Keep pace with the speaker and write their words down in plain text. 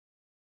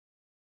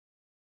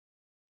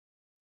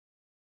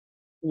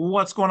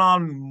What's going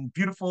on,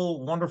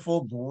 beautiful,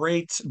 wonderful,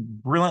 great,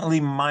 brilliantly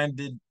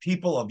minded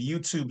people of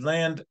YouTube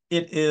land?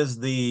 It is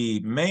the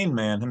main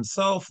man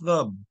himself,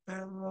 the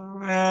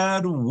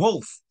Bad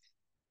Wolf.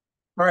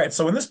 All right,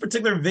 so in this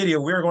particular video,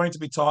 we're going to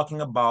be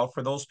talking about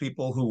for those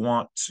people who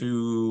want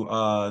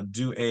to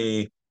do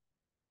a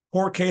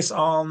court case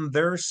on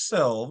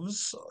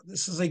themselves.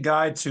 This is a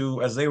guide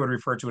to, as they would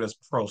refer to it, as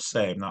pro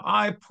se. Now,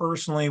 I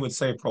personally would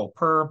say pro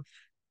per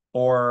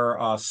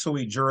or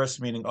sui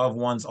juris, meaning of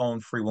one's own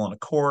free will and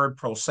accord.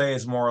 Pro se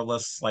is more or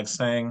less like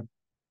saying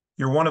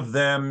you're one of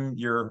them,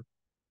 you're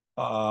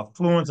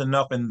fluent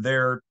enough in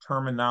their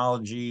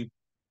terminology,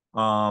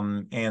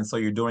 and so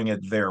you're doing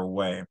it their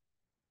way.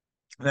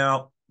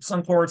 Now,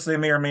 some courts, they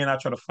may or may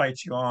not try to fight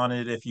you on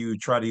it if you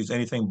try to use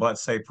anything but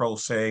say pro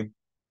se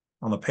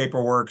on the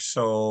paperwork.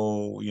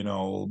 So,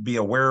 be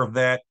aware of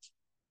that.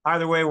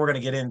 Either way, we're going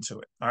to get into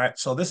it. All right.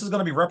 So, this is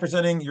going to be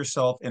representing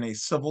yourself in a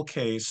civil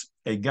case,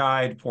 a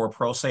guide for a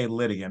pro se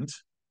litigant.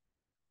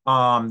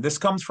 This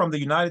comes from the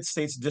United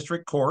States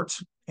District Court,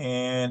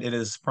 and it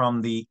is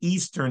from the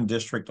Eastern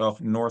District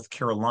of North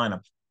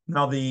Carolina.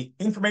 Now, the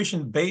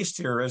information based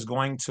here is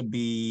going to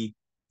be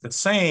the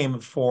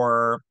same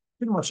for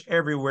pretty much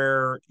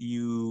everywhere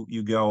you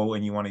go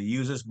and you want to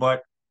use this,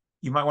 but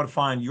you might want to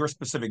find your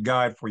specific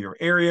guide for your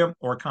area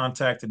or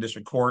contact the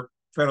district court,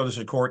 federal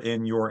district court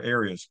in your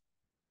areas.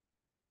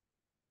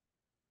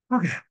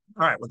 Okay.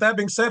 All right. With that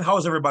being said, how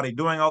is everybody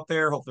doing out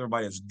there? Hope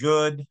everybody is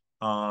good.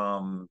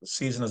 The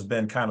season has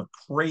been kind of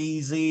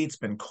crazy. It's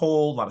been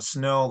cold, a lot of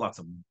snow, lots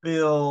of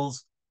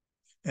bills,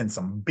 and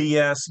some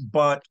BS,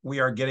 but we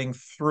are getting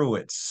through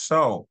it.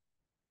 So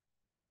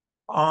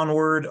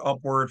onward,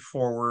 upward,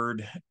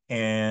 forward,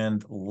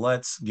 and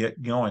let's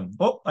get going.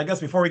 Oh, I guess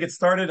before we get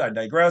started, I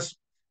digress.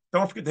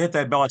 Don't forget to hit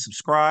that bell and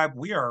subscribe.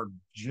 We are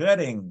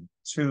jetting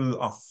to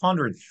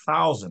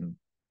 100,000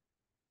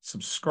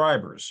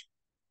 subscribers.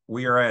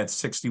 We are at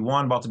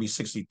 61, about to be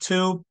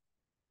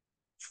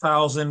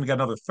 62,000. We got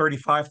another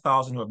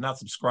 35,000 who have not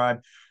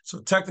subscribed. So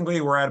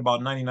technically, we're at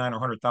about 99 or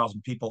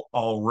 100,000 people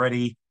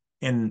already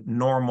in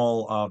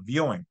normal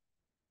viewing.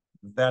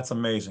 That's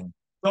amazing.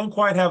 Don't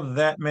quite have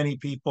that many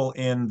people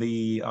in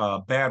the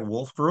Bad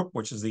Wolf group,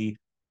 which is the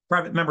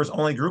private members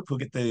only group who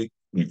get the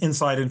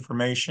inside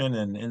information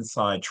and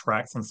inside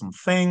tracks on some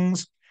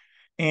things.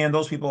 And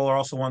those people are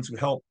also ones who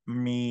help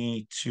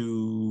me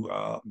to,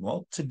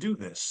 to do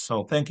this.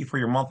 So thank you for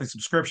your monthly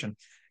subscription.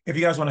 If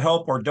you guys want to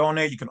help or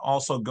donate, you can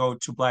also go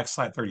to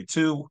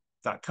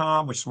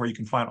blacksite32.com, which is where you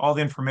can find all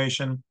the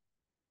information.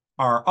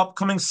 Our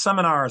upcoming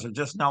seminars are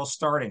just now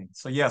starting.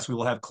 So yes, we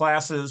will have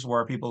classes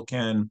where people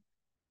can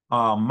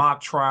mock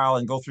trial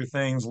and go through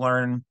things,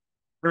 learn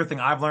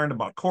everything I've learned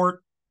about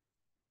court,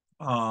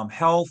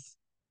 health,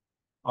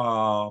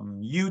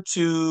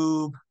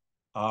 YouTube,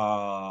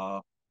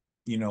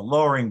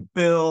 lowering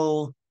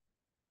bill,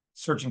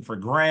 searching for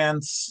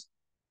grants.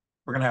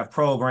 We're going to have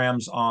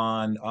programs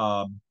on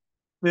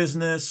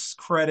business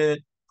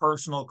credit,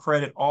 personal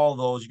credit, all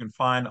those you can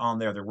find on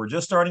there. We're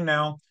just starting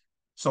now.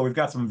 So we've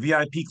got some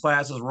VIP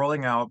classes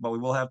rolling out, but we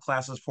will have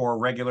classes for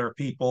regular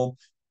people.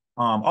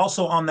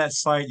 Also on that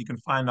site, you can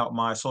find out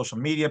my social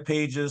media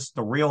pages,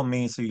 the real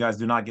me, so you guys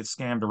do not get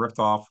scammed or ripped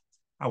off.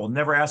 I will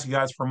never ask you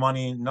guys for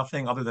money,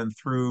 nothing other than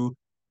through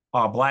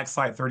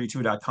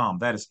blacksite32.com.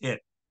 That is it.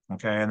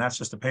 Okay. And that's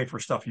just to pay for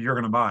stuff you're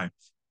going to buy.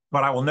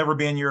 But I will never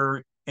be in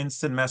your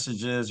instant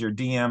messages, your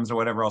DMs or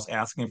whatever else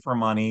asking for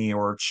money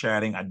or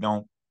chatting. I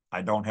don't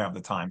have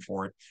the time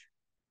for it.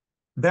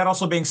 That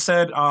also being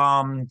said,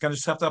 gonna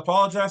just have to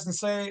apologize and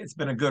say it's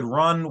been a good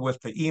run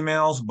with the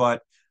emails,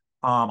 but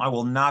I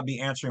will not be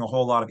answering a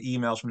whole lot of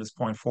emails from this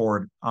point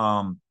forward.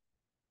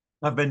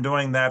 I've been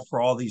doing that for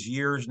all these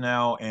years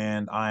now,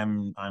 and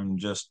I'm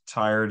just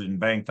tired and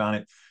banked on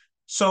it.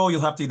 So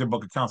you'll have to either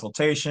book a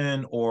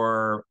consultation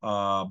or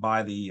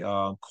buy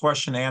the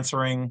question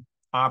answering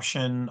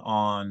option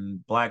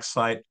on Black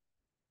Site.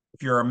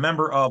 If you're a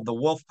member of the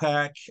Wolf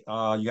Pack,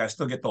 you guys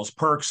still get those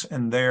perks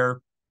in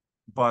there.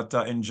 But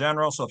in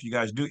general, so if you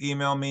guys do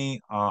email me,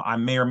 I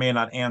may or may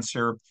not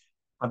answer.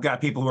 I've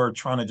got people who are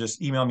trying to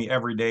just email me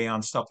every day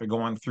on stuff they're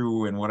going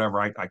through and whatever.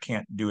 I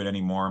can't do it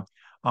anymore.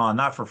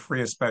 Not for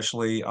free,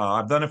 especially.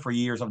 I've done it for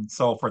years.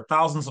 So for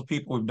thousands of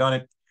people who've done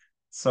it.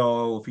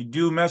 So if you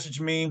do message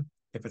me,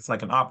 if it's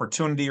like an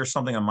opportunity or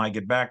something, I might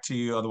get back to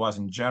you. Otherwise,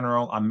 in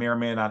general, I may or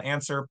may not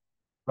answer.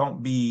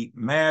 Don't be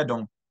mad.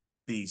 Don't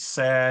be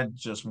sad.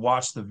 Just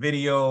watch the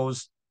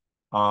videos,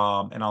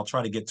 and I'll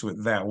try to get to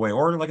it that way.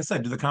 Or, like I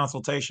said, do the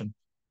consultation.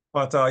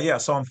 But yeah,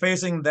 so I'm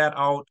phasing that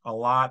out a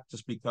lot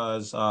just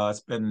because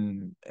it's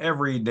been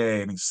every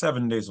day, I mean,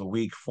 7 days a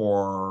week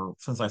for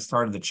since I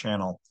started the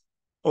channel.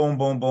 Boom,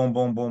 boom, boom,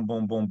 boom, boom,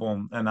 boom, boom,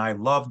 boom. And I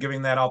love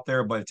giving that out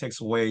there, but it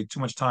takes away too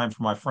much time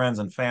from my friends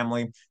and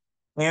family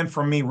and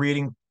from me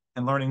reading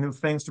and learning new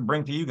things to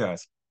bring to you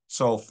guys.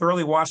 So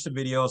thoroughly watch the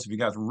videos if you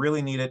guys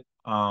really need it.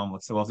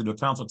 Let's say we'll have to do a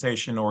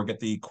consultation or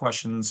get the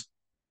questions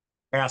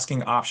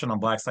asking option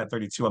on Blacksite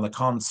 32 on the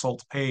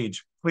consult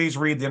page. Please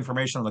read the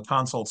information on the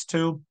consults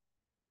too.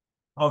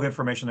 All the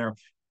information there.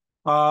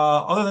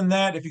 Other than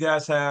that, if you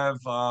guys have,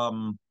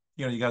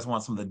 you guys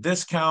want some of the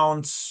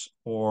discounts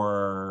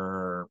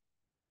or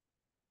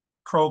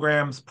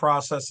programs,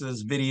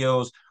 processes,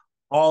 videos,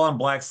 all on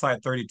Black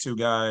Site 32,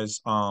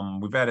 guys.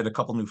 We've added a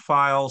couple new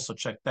files, so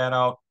check that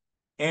out.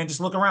 And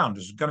just look around.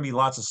 There's going to be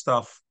lots of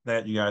stuff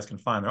that you guys can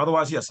find there.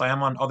 Otherwise, yes, I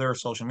am on other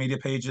social media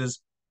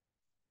pages,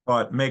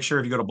 but make sure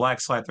if you go to Black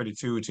Site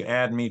 32 to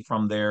add me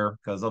from there,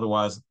 because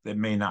otherwise it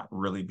may not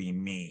really be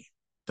me.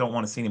 Don't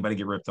want to see anybody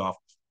get ripped off.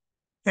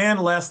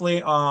 And lastly,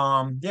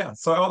 yeah,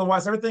 so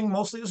otherwise everything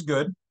mostly is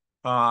good.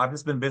 I've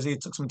just been busy.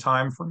 It took some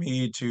time for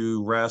me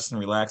to rest and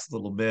relax a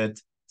little bit.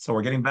 So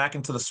we're getting back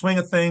into the swing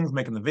of things,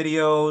 making the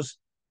videos.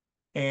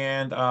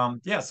 And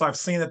yeah, so I've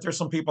seen that there's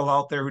some people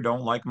out there who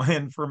don't like my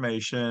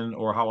information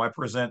or how I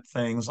present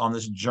things on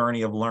this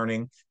journey of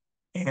learning.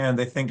 And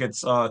they think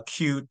it's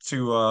cute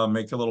to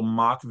make their little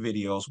mock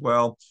videos.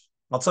 Well,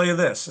 I'll tell you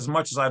this, as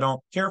much as I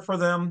don't care for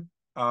them,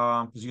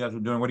 because you guys are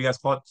doing, what do you guys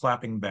call it?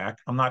 Clapping back.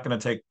 I'm not going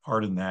to take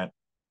part in that.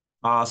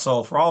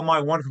 So for all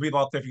my wonderful people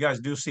out there, if you guys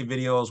do see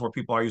videos where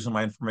people are using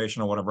my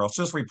information or whatever else,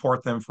 just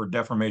report them for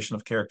defamation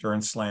of character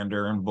and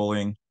slander and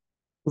bullying.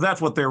 Well,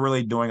 that's what they're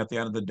really doing at the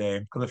end of the day.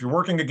 Because if you're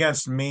working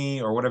against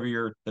me or whatever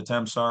your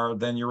attempts are,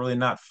 then you're really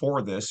not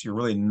for this. You're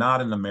really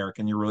not an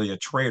American. You're really a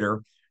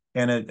traitor,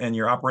 and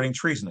you're operating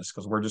treasonous.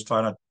 Because we're just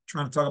trying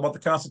to talk about the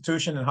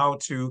Constitution and how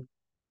to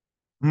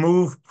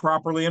move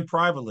properly and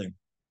privately.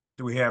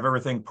 Do we have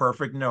everything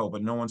perfect? No,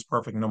 but no one's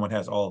perfect. No one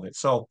has all of it.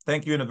 So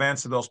thank you in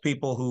advance to those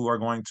people who are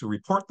going to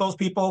report those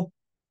people,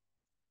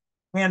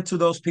 and to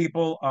those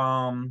people.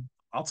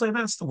 I'll say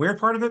that's the weird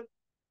part of it.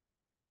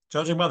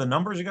 Judging by the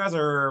numbers, you guys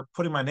are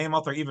putting my name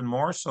out there even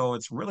more. So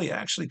it's really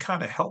actually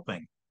kind of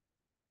helping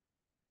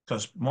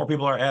because more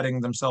people are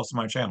adding themselves to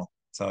my channel.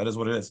 So it is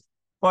what it is.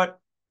 But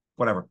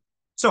whatever.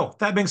 So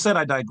that being said,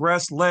 I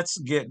digress. Let's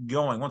get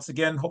going. Once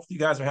again, hopefully you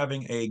guys are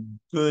having a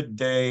good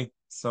day.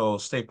 So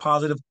stay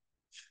positive.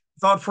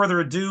 Without further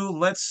ado,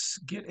 let's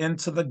get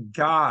into the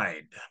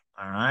guide.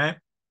 All right.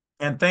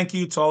 And thank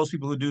you to all those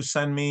people who do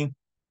send me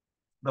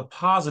the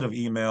positive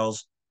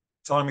emails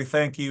telling me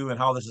thank you and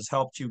how this has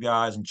helped you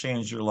guys and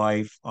changed your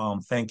life.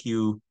 Thank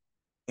you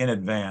in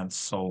advance.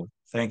 So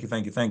thank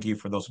you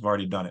for those who've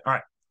already done it. All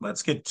right,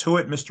 let's get to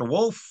it, Mr.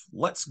 Wolf.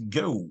 Let's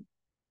go.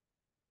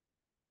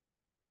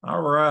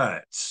 All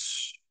right.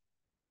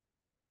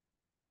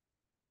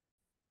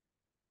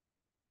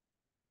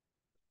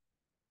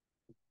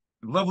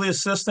 Lovely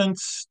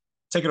assistants,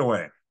 take it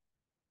away.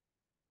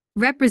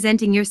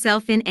 Representing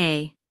yourself in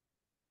a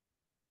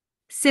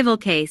civil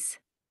case.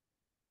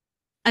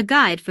 A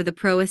guide for the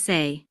pro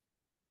se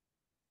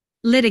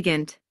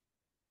litigant.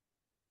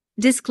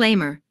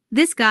 Disclaimer: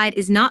 this guide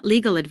is not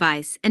legal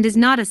advice and is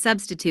not a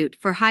substitute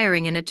for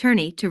hiring an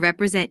attorney to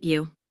represent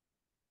you.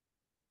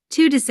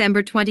 2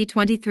 December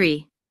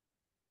 2023.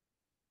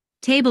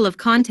 Table of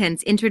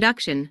Contents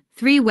Introduction.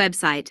 3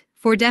 Website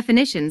for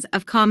definitions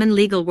of common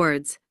legal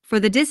words for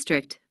the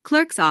district,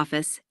 clerk's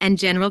office, and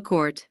general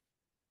court.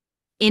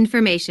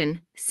 Information: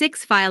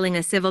 6 Filing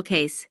a civil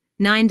case,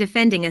 9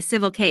 Defending a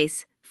civil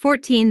case,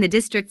 14 The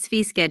district's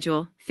fee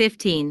schedule,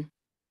 15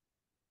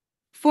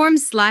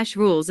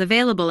 Forms/rules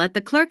available at the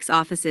clerk's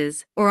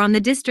offices or on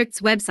the district's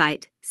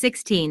website,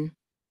 16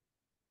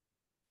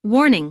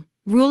 Warning: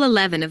 Rule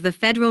 11 of the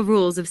Federal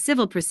Rules of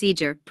Civil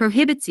Procedure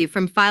prohibits you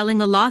from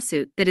filing a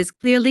lawsuit that is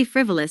clearly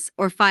frivolous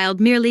or filed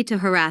merely to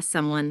harass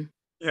someone.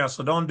 Yeah,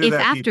 so don't do If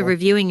that, after people.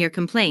 reviewing your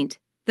complaint,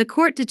 the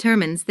court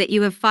determines that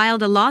you have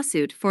filed a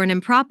lawsuit for an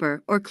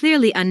improper or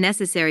clearly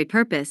unnecessary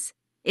purpose,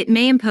 it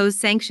may impose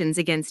sanctions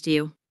against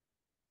you.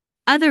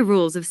 Other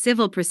rules of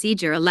civil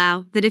procedure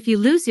allow that if you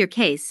lose your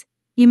case,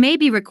 you may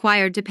be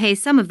required to pay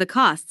some of the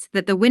costs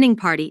that the winning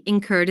party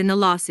incurred in the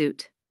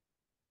lawsuit.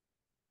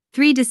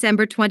 3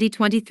 December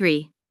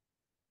 2023.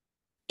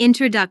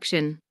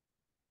 Introduction.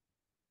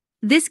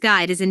 This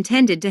guide is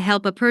intended to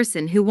help a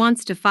person who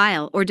wants to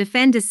file or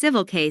defend a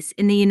civil case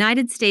in the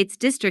United States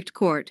District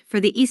Court for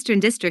the Eastern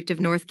District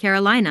of North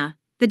Carolina,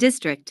 the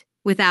district,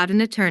 without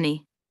an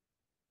attorney.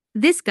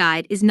 This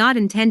guide is not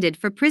intended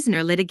for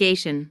prisoner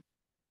litigation.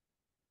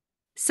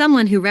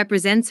 Someone who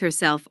represents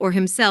herself or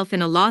himself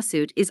in a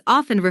lawsuit is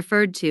often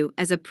referred to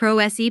as a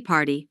pro se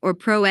party or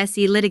pro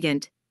se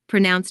litigant,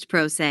 pronounced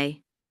pro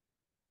se.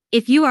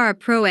 If you are a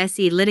pro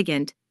se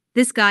litigant,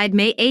 this guide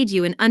may aid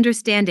you in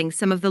understanding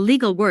some of the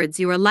legal words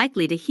you are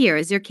likely to hear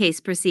as your case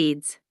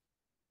proceeds.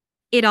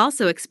 It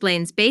also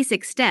explains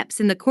basic steps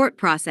in the court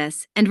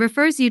process and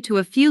refers you to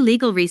a few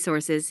legal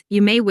resources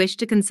you may wish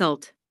to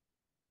consult.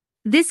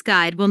 This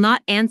guide will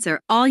not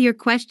answer all your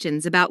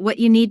questions about what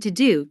you need to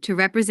do to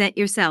represent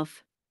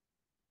yourself.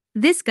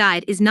 This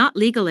guide is not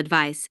legal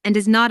advice and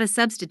is not a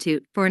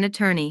substitute for an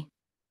attorney.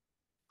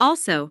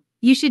 Also,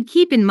 you should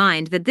keep in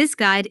mind that this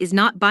guide is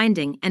not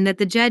binding and that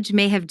the judge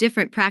may have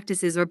different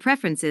practices or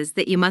preferences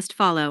that you must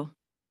follow.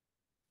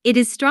 It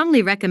is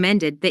strongly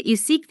recommended that you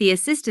seek the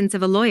assistance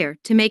of a lawyer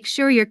to make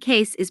sure your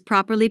case is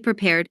properly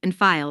prepared and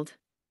filed.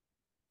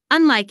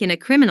 Unlike in a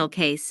criminal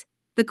case,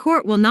 the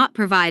court will not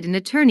provide an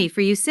attorney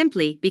for you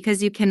simply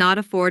because you cannot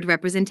afford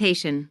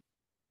representation.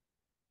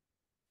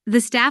 The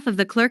staff of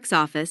the clerk's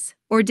office,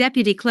 or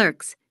deputy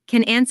clerks,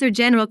 can answer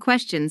general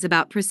questions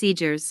about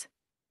procedures.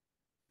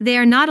 They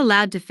are not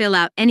allowed to fill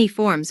out any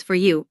forms for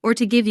you or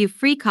to give you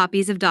free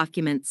copies of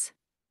documents.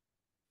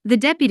 The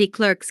deputy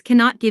clerks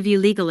cannot give you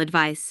legal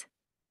advice.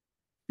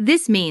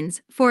 This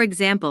means, for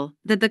example,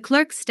 that the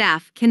clerk's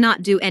staff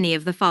cannot do any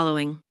of the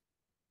following: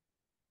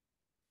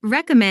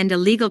 recommend a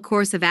legal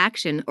course of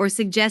action or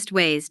suggest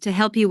ways to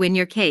help you win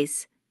your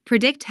case,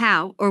 predict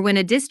how or when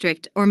a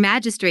district or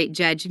magistrate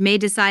judge may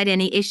decide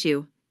any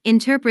issue,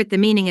 interpret the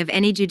meaning of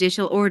any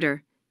judicial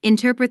order,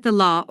 interpret the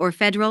law or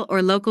federal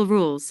or local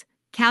rules,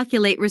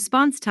 calculate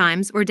response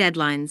times or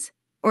deadlines,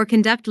 or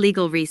conduct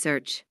legal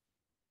research.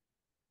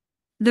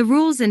 The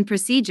rules and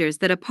procedures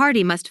that a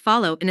party must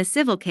follow in a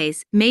civil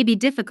case may be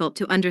difficult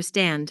to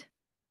understand.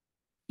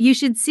 You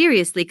should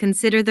seriously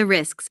consider the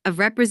risks of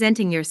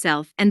representing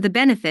yourself and the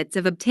benefits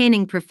of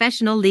obtaining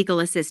professional legal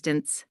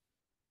assistance.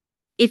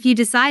 If you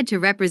decide to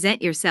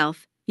represent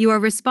yourself, you are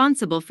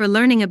responsible for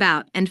learning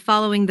about and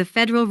following the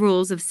federal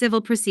rules of civil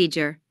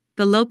procedure,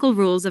 the local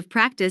rules of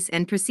practice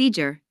and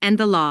procedure, and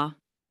the law.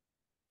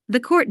 The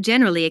court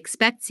generally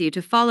expects you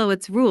to follow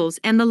its rules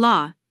and the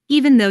law,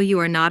 even though you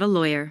are not a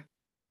lawyer.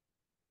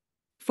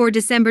 For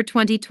December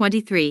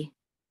 2023.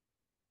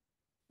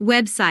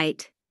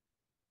 Website.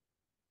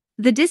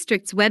 The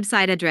district's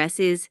website address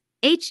is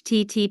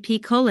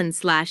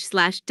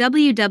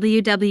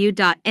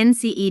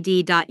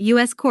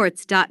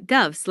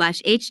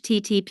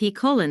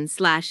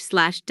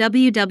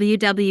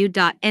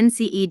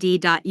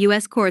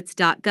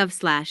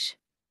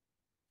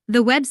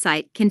The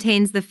website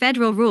contains the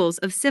federal rules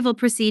of civil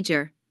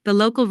procedure, the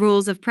local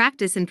rules of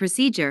practice and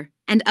procedure,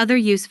 and other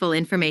useful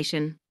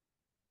information.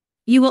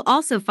 You will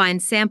also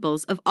find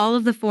samples of all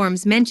of the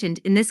forms mentioned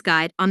in this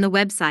guide on the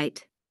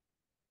website.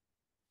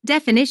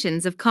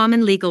 Definitions of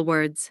common legal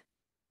words.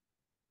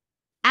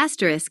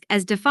 Asterisk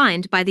as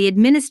defined by the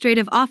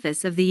Administrative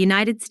Office of the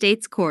United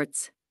States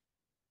Courts.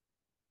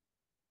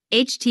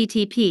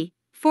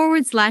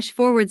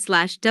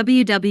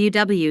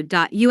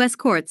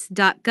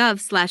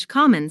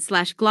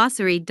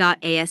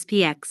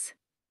 http://www.uscourts.gov/common/glossary.aspx.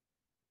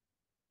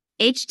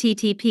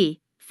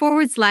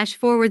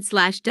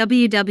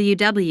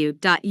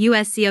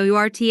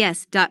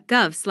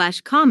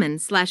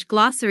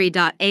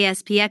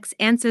 http://www.uscourts.gov/common/glossary.aspx.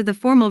 Answer the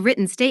formal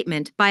written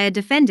statement by a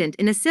defendant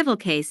in a civil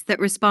case that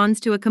responds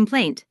to a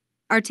complaint,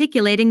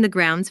 articulating the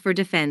grounds for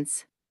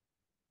defense.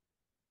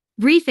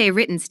 Brief: a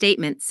written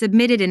statement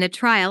submitted in a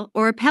trial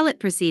or appellate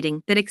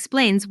proceeding that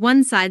explains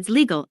one side's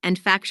legal and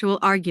factual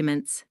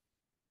arguments.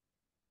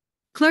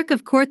 Clerk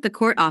of court: the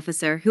court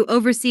officer who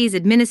oversees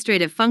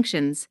administrative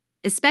functions,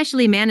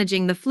 especially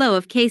managing the flow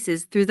of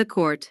cases through the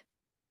court.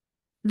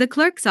 The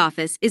clerk's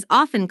office is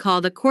often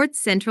called a court's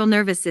central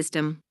nervous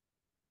system.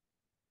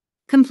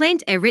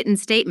 Complaint: a written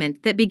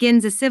statement that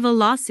begins a civil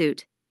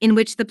lawsuit, in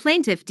which the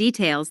plaintiff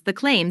details the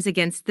claims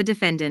against the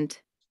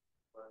defendant.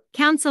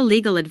 Counsel: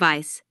 legal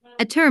advice,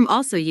 a term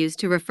also used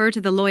to refer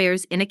to the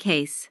lawyers in a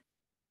case.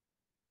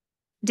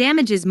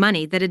 Damages: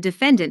 money that a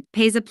defendant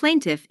pays a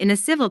plaintiff in a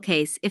civil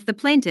case if the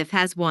plaintiff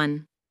has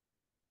one.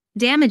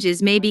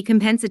 Damages may be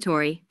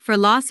compensatory, for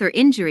loss or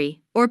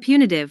injury, or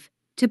punitive,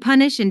 to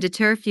punish and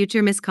deter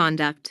future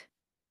misconduct.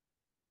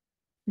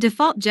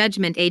 Default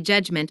judgment: a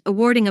judgment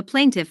awarding a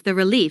plaintiff the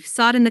relief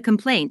sought in the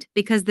complaint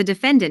because the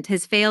defendant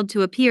has failed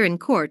to appear in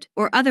court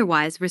or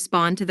otherwise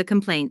respond to the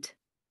complaint.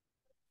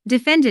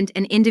 Defendant: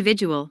 an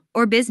individual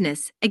or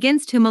business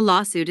against whom a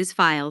lawsuit is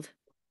filed.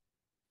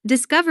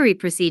 Discovery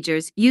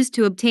procedures used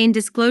to obtain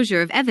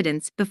disclosure of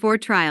evidence before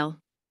trial.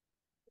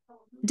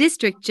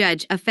 District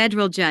judge: a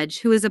federal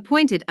judge who is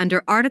appointed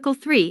under Article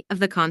 3 of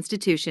the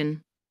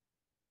Constitution.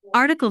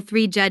 Article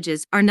 3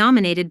 judges are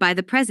nominated by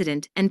the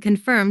President and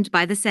confirmed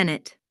by the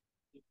Senate.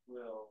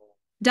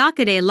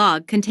 Docket: a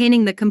log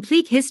containing the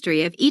complete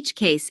history of each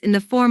case in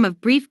the form of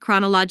brief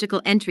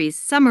chronological entries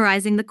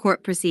summarizing the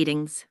court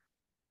proceedings.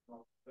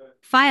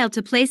 File: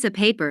 to place a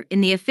paper in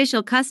the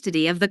official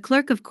custody of the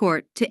clerk of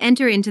court to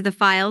enter into the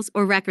files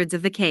or records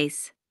of the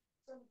case.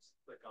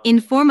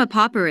 Inform: a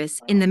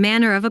papyrus in the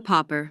manner of a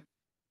pauper.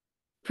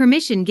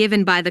 Permission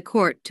given by the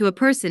court to a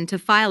person to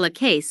file a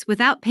case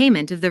without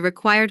payment of the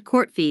required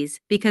court fees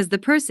because the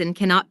person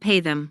cannot pay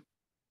them.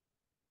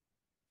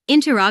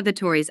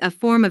 Interrogatories: a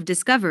form of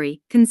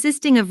discovery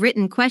consisting of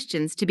written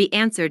questions to be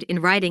answered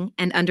in writing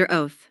and under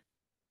oath.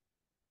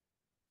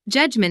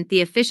 Judgment: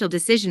 the official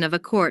decision of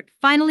a court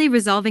finally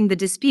resolving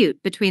the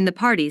dispute between the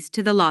parties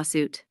to the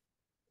lawsuit.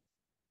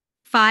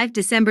 5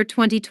 December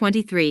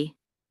 2023.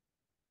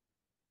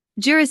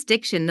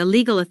 Jurisdiction: the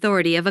legal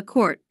authority of a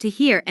court to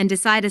hear and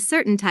decide a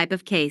certain type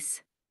of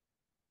case.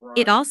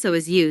 It also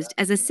is used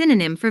as a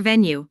synonym for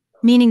venue,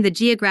 meaning the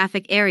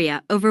geographic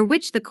area over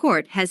which the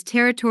court has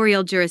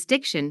territorial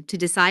jurisdiction to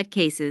decide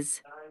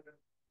cases.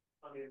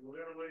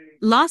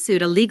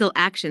 Lawsuit: a legal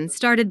action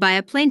started by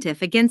a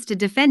plaintiff against a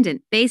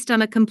defendant based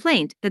on a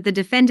complaint that the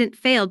defendant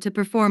failed to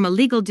perform a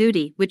legal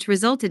duty which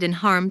resulted in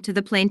harm to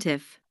the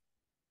plaintiff.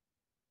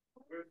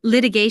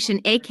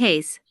 Litigation: a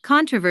case,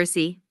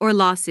 controversy, or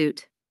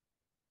lawsuit.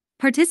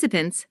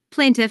 Participants,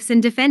 plaintiffs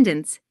and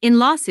defendants, in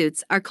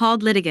lawsuits are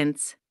called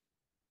litigants.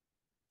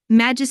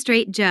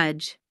 Magistrate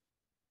judge.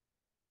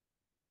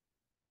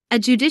 A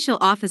judicial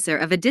officer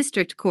of a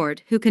district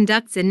court who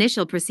conducts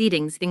initial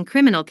proceedings in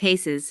criminal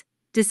cases,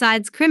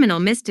 decides criminal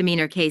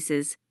misdemeanor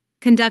cases,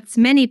 conducts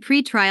many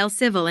pre-trial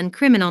civil and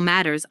criminal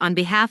matters on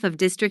behalf of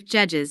district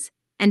judges,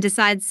 and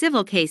decides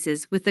civil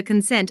cases with the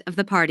consent of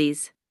the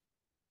parties.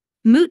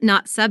 Moot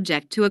not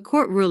subject to a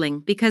court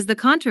ruling because the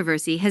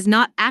controversy has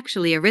not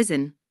actually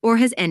arisen, or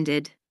has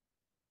ended.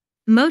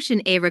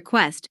 Motion a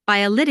request by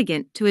a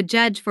litigant to a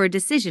judge for a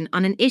decision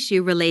on an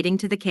issue relating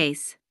to the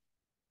case.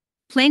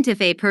 Plaintiff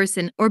a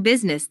person or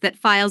business that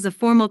files a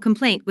formal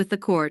complaint with the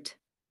court.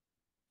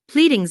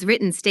 Pleadings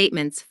written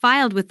statements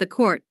filed with the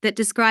court that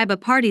describe a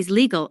party's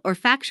legal or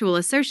factual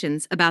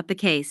assertions about the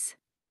case.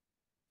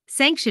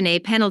 Sanction a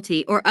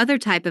penalty or other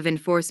type of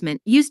enforcement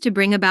used to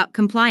bring about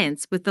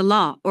compliance with the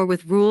law or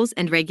with rules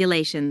and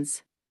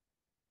regulations.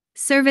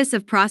 Service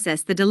of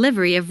process the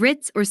delivery of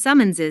writs or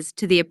summonses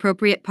to the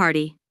appropriate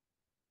party.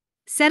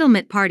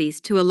 Settlement parties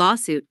to a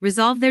lawsuit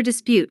resolve their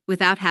dispute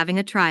without having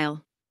a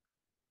trial.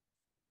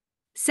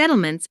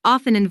 Settlements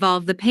often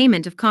involve the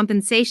payment of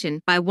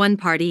compensation by one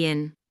party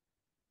in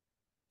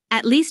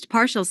at least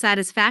partial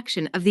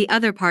satisfaction of the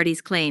other party's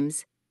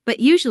claims, but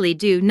usually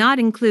do not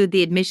include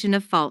the admission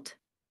of fault.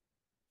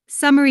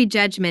 Summary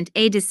judgment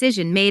a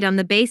decision made on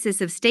the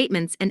basis of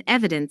statements and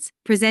evidence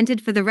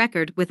presented for the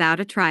record without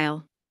a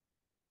trial.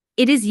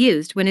 It is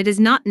used when it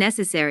is not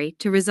necessary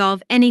to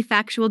resolve any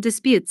factual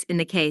disputes in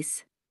the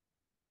case.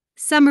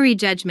 Summary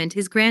judgment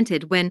is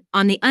granted when,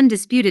 on the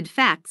undisputed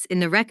facts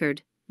in the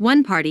record,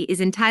 one party is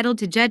entitled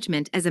to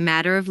judgment as a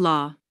matter of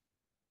law.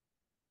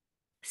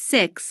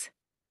 6.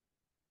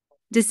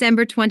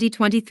 December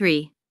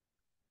 2023.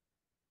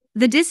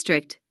 The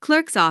District,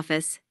 Clerk's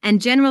Office,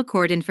 and General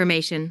Court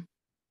Information.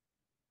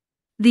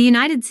 The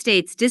United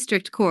States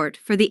District Court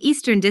for the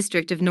Eastern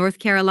District of North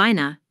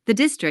Carolina, the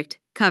district,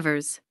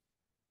 covers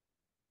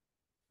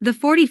the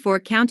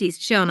 44 counties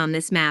shown on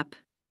this map.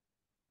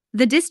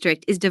 The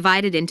district is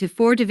divided into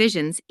 4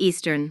 divisions: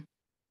 Eastern,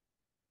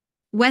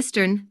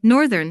 Western,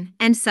 Northern,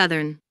 and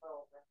Southern.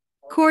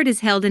 Court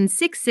is held in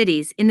 6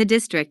 cities in the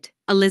district: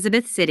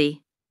 Elizabeth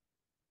City,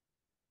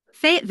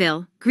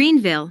 Fayetteville,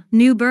 Greenville,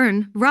 New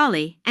Bern,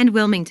 Raleigh, and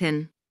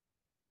Wilmington.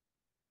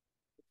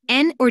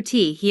 N or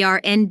T here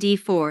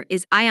ND4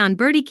 is Ion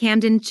Bertie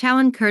Camden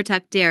Chowan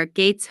Currituck Dare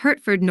Gates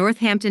Hertford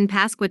Northampton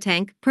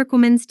Pasquotank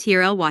Perquimans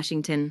Tyrrell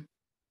Washington.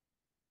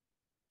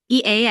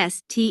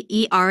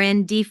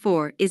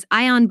 EASTERND4 is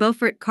Ion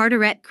Beaufort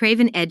Carteret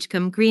Craven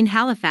Edgecombe Green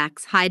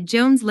Halifax Hyde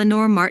Jones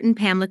Lenore Martin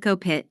Pamlico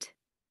Pitt.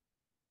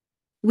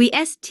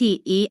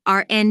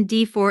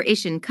 WESTERND4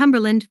 Ishan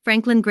Cumberland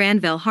Franklin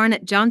Granville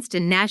Harnett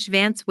Johnston Nash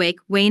Vance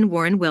Wake Wayne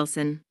Warren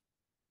Wilson.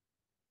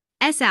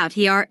 S out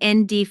here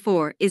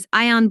ND4 is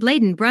Ion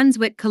Bladen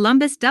Brunswick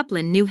Columbus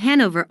Dublin New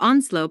Hanover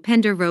Onslow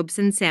Pender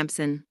Robeson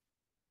Sampson.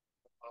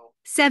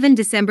 7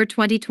 December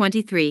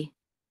 2023.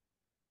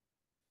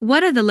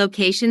 What are the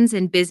locations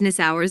and business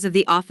hours of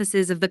the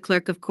offices of the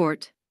Clerk of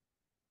Court?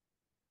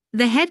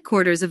 The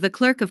headquarters of the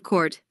Clerk of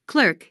Court,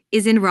 Clerk,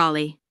 is in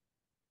Raleigh.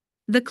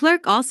 The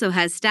clerk also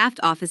has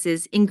staffed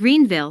offices in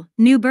Greenville,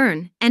 New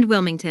Bern, and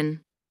Wilmington.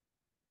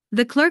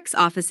 The clerk's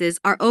offices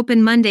are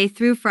open Monday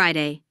through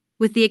Friday,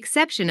 with the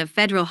exception of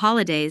federal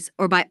holidays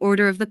or by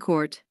order of the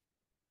court.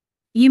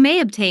 You may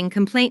obtain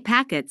complaint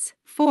packets,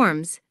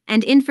 forms,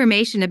 and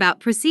information about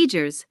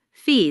procedures,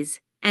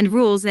 fees, and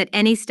rules at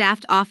any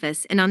staffed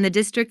office and on the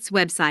district's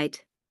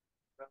website.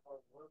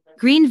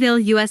 Greenville,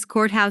 U.S.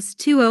 Courthouse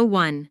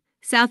 201,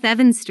 South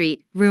Evans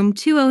Street, Room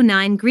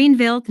 209,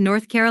 Greenville,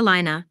 North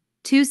Carolina,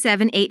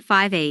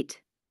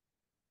 27858.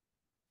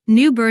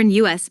 New Bern,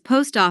 U.S.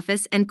 Post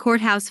Office and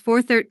Courthouse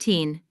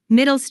 413,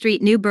 Middle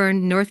Street, New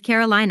Bern, North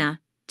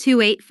Carolina,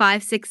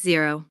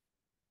 28560.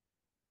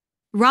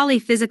 Raleigh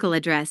physical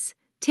address,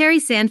 Terry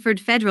Sanford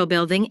Federal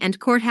Building and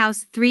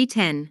Courthouse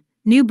 310,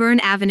 New Bern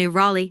Avenue,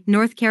 Raleigh,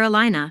 North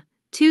Carolina,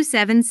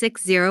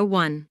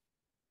 27601.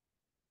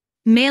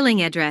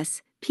 Mailing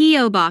address,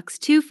 P.O. Box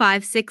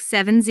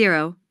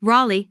 25670,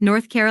 Raleigh,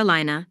 North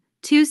Carolina,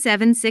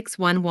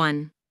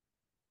 27611.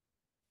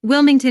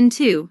 Wilmington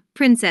 2,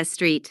 Princess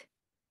Street,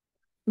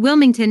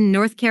 Wilmington,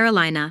 North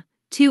Carolina,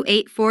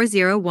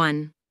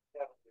 28401.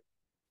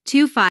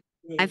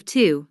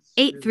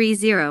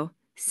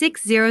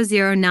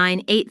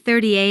 252-830-6009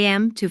 8:30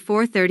 a.m. to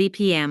 4:30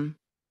 p.m.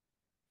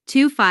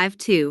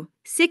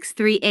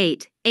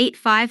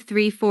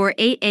 252-638-8534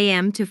 8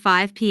 a.m. to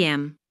 5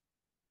 p.m.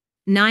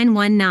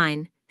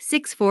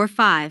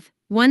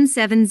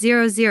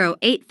 919-645-1700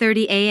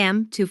 8:30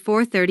 a.m. to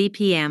 4:30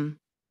 p.m.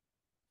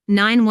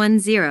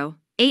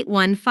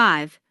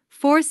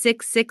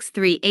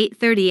 910-815-4663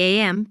 8:30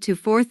 a.m. to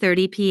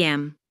 4:30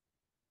 p.m.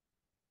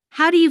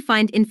 How do you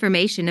find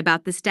information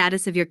about the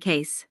status of your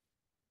case?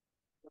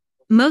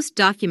 Most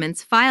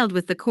documents filed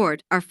with the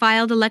court are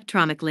filed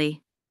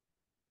electronically.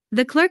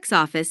 The clerk's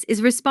office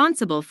is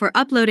responsible for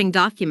uploading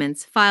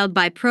documents filed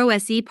by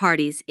pro-se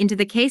parties into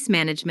the case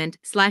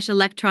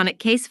management/electronic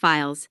case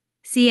files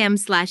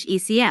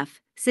CM/ECF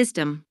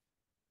system.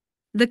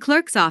 The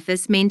clerk's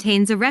office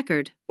maintains a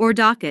record, or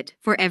docket,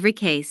 for every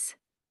case.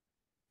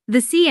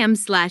 The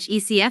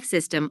CM/ECF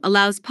system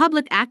allows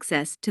public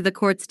access to the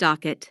court's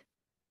docket.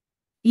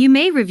 You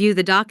may review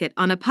the docket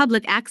on a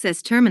public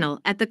access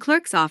terminal at the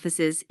clerk's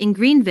offices in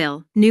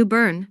Greenville, New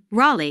Bern,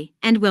 Raleigh,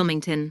 and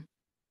Wilmington.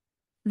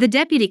 The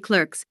deputy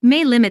clerks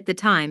may limit the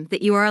time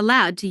that you are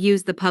allowed to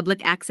use the public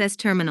access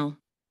terminal.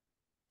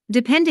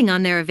 Depending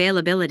on their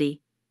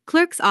availability,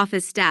 clerk's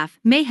office staff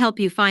may help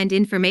you find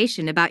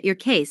information about your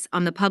case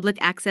on the public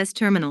access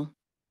terminal.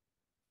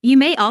 You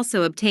may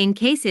also obtain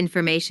case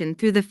information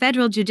through the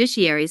federal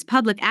judiciary's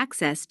Public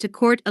Access to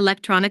Court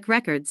Electronic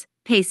Records,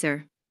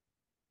 PACER.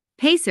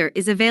 PACER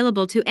is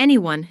available to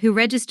anyone who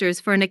registers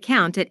for an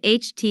account at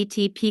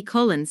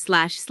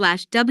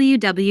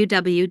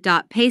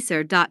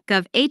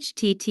http://www.pacer.gov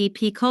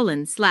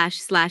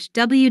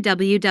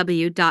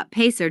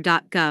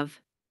http://www.pacer.gov.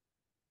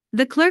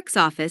 The clerk's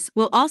office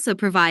will also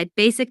provide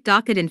basic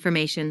docket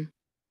information.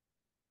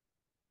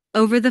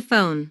 Over the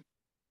phone.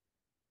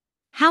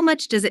 How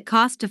much does it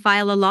cost to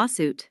file a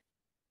lawsuit?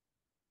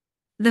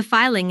 The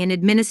filing and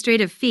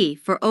administrative fee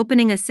for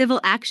opening a civil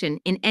action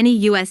in any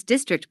U.S.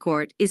 District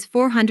Court is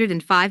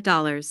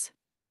 $405.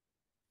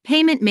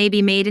 Payment may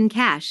be made in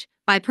cash,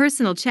 by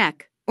personal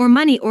check, or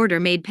money order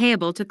made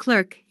payable to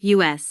Clerk,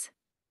 U.S.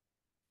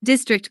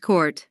 District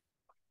Court.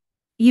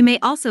 You may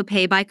also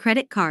pay by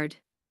credit card.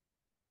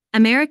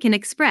 American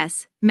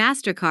Express,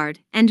 MasterCard,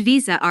 and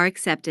Visa are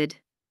accepted.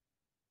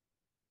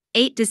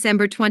 8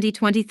 December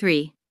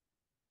 2023.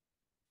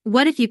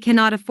 What if you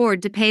cannot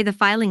afford to pay the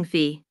filing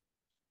fee?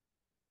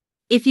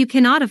 If you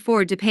cannot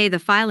afford to pay the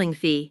filing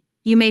fee,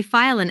 you may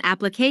file an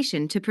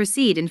application to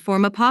proceed in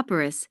forma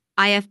pauperis,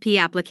 IFP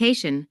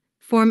application,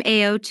 Form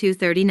AO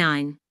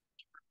 239.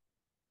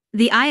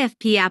 The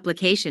IFP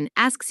application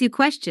asks you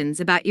questions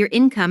about your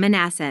income and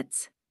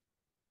assets.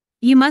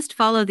 You must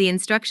follow the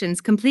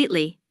instructions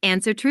completely,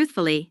 answer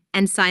truthfully,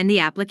 and sign the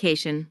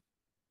application.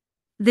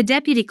 The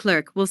deputy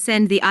clerk will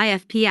send the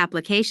IFP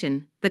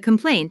application, the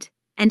complaint,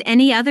 and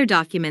any other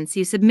documents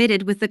you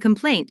submitted with the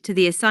complaint to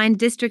the assigned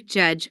district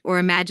judge or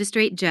a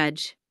magistrate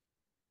judge.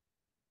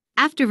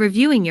 After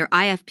reviewing your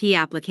IFP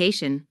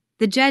application,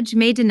 the judge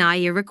may deny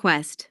your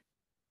request.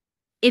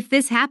 If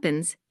this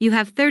happens, you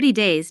have 30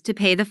 days to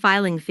pay the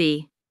filing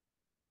fee.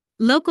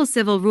 Local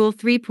Civil Rule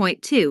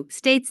 3.2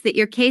 states that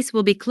your case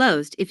will be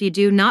closed if you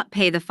do not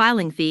pay the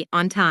filing fee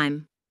on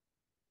time.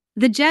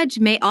 The judge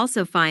may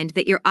also find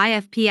that your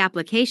IFP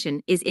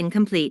application is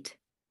incomplete.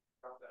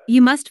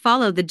 You must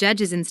follow the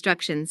judge's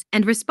instructions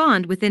and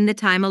respond within the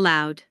time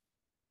allowed.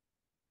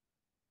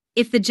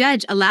 If the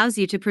judge allows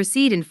you to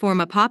proceed in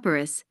forma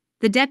pauperis,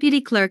 the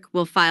deputy clerk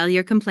will file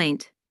your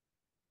complaint.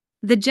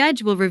 The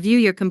judge will review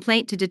your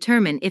complaint to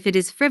determine if it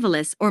is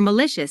frivolous or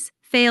malicious,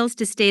 fails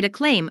to state a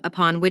claim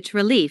upon which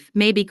relief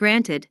may be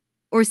granted,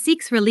 or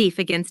seeks relief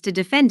against a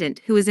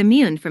defendant who is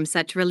immune from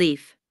such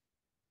relief.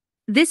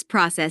 This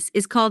process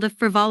is called a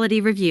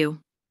frivolity review.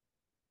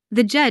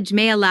 The judge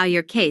may allow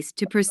your case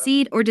to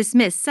proceed or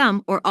dismiss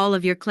some or all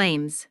of your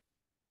claims.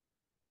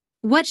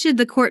 What should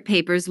the court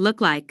papers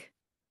look like?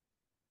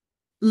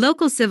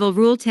 Local Civil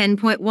Rule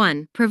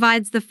 10.1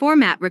 provides the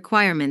format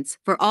requirements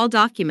for all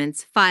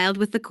documents filed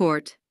with the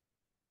court.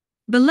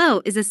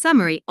 Below is a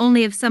summary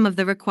only of some of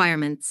the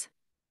requirements.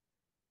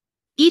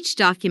 Each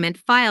document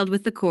filed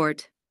with the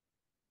court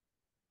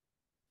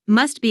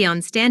must be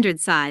on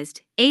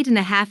standard-sized,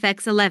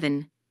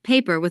 8.5x11,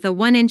 paper with a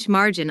 1-inch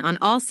margin on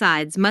all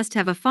sides, must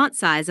have a font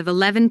size of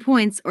 11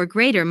 points or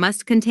greater,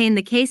 must contain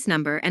the case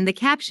number, and the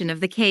caption of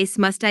the case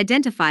must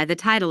identify the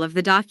title of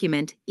the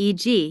document,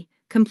 e.g.,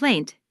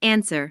 complaint,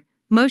 answer,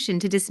 motion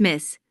to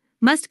dismiss,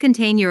 must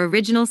contain your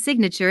original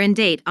signature and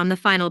date on the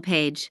final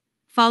page,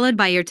 followed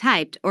by your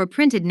typed or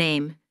printed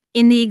name,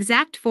 in the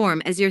exact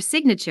form as your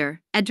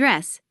signature,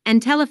 address,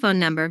 and telephone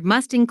number,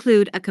 must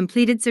include a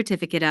completed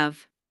certificate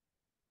of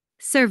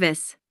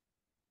service.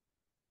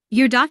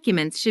 Your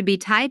documents should be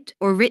typed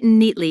or written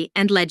neatly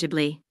and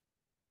legibly.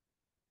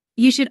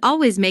 You should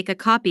always make a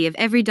copy of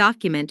every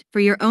document for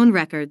your own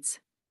records.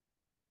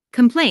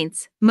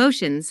 Complaints,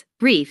 motions,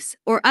 briefs,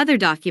 or other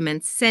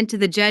documents sent to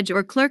the judge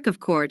or clerk of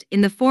court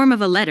in the form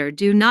of a letter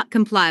do not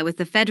comply with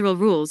the federal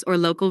rules or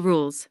local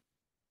rules.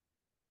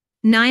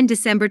 9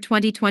 December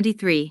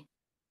 2023.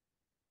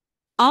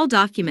 All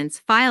documents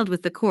filed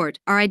with the court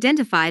are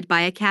identified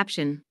by a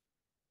caption.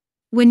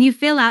 When you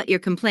fill out your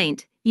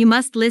complaint, you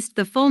must list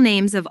the full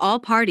names of all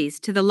parties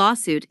to the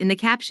lawsuit in the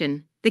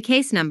caption, the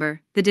case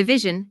number, the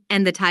division,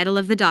 and the title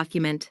of the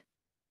document.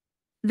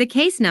 The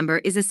case number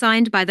is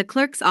assigned by the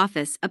clerk's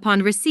office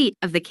upon receipt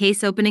of the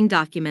case opening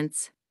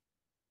documents.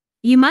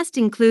 You must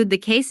include the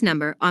case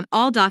number on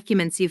all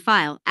documents you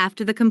file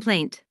after the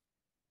complaint.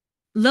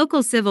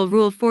 Local Civil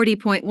Rule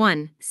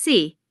 40.1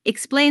 (c)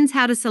 explains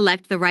how to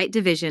select the right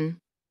division.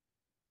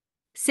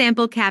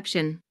 Sample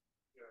caption.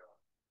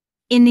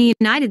 In the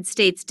United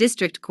States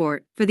District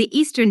Court for the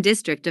Eastern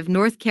District of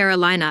North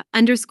Carolina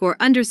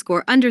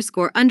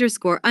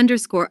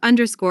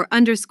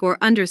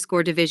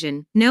 ___________________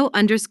 division, no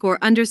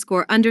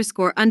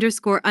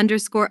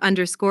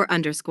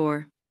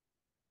 ________________.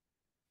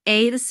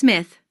 A.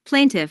 Smith,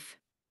 plaintiff.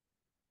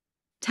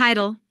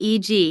 Title,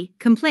 e.g.,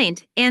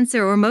 complaint,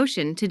 answer or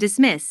motion to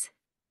dismiss.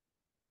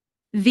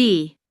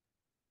 V.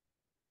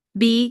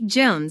 B.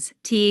 Jones,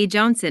 T.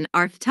 Johnson,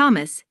 R.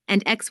 Thomas,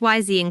 and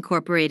XYZ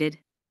Incorporated.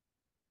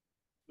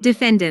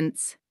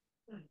 Defendants.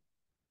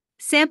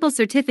 Sample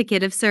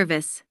Certificate of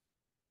Service.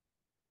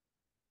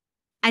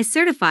 I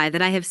certify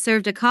that I have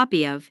served a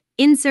copy of,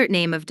 insert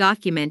name of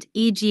document,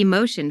 e.g.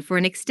 motion for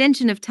an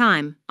extension of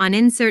time, on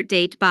insert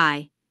date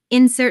by,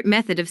 insert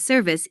method of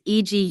service,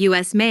 e.g.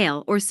 U.S.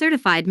 mail or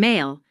certified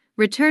mail,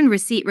 return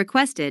receipt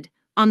requested,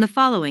 on the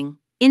following,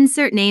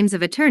 insert names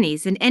of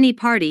attorneys and any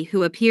party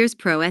who appears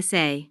pro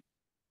se.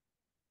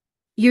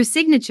 Your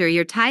signature,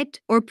 your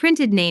typed or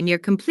printed name, your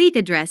complete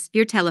address,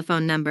 your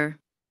telephone number.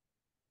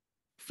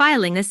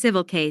 Filing a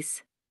civil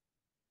case.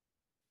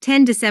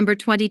 10 December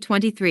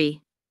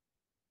 2023.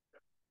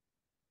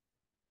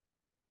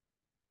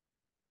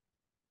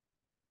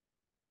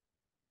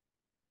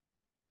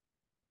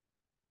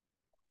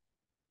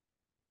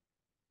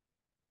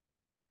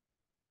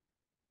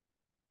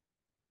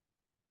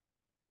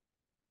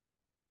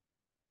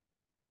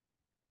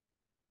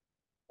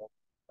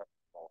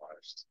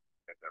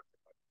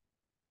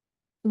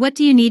 What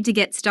do you need to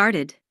get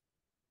started?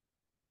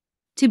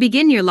 To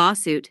begin your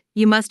lawsuit,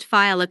 you must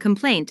file a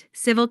complaint,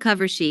 civil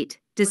cover sheet,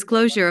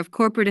 disclosure of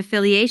corporate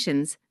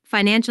affiliations,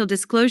 financial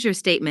disclosure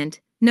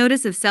statement,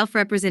 notice of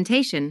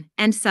self-representation,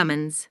 and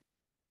summons.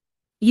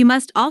 You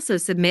must also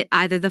submit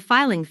either the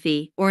filing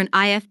fee or an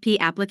IFP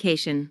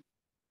application.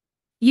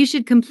 You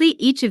should complete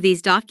each of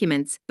these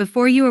documents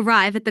before you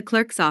arrive at the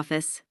clerk's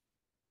office.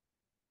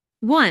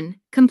 1.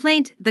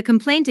 Complaint. The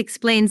complaint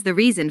explains the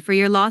reason for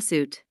your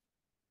lawsuit.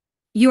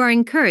 You are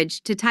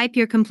encouraged to type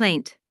your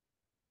complaint.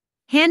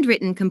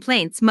 Handwritten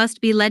complaints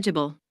must be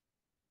legible.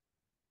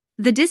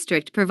 The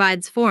district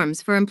provides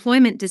forms for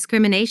employment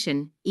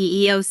discrimination,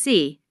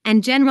 EEOC,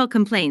 and general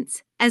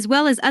complaints, as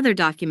well as other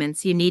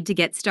documents you need to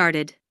get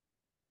started.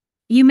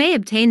 You may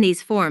obtain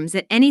these forms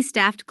at any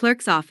staffed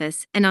clerk's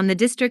office and on the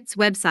district's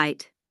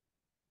website.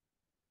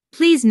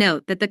 Please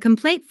note that the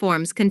complaint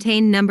forms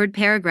contain numbered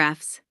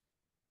paragraphs.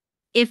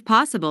 If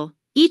possible,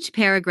 each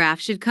paragraph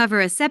should cover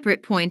a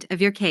separate point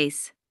of your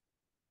case.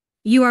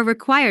 You are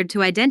required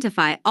to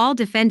identify all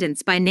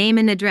defendants by name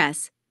and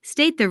address,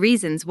 state the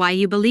reasons why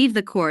you believe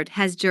the court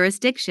has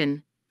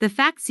jurisdiction, the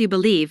facts you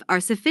believe are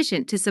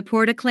sufficient to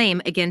support a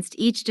claim against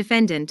each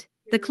defendant,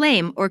 the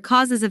claim or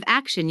causes of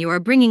action you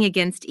are bringing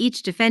against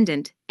each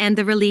defendant, and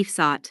the relief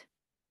sought.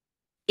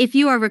 If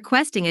you are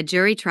requesting a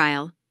jury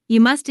trial,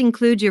 you must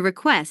include your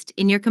request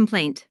in your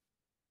complaint.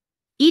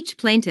 Each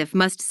plaintiff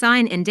must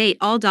sign and date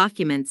all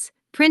documents,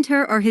 print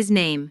her or his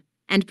name,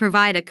 and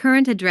provide a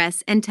current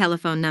address and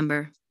telephone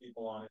number.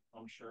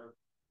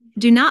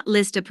 Do not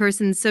list a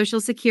person's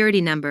social security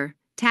number,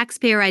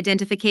 taxpayer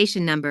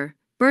identification number,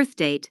 birth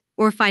date,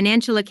 or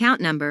financial account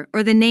number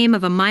or the name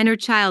of a minor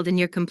child in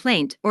your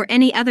complaint or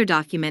any other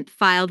document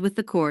filed with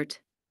the court.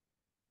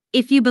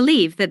 If you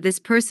believe that this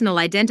personal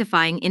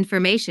identifying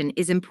information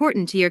is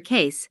important to your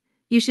case,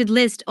 you should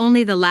list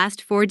only the last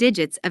 4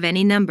 digits of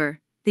any number,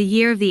 the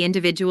year of the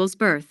individual's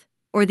birth,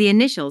 or the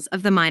initials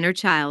of the minor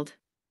child.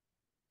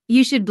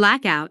 You should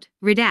black out,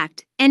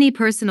 redact, any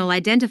personal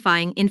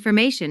identifying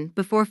information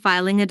before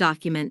filing a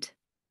document.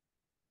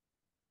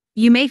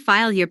 You may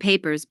file your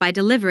papers by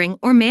delivering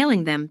or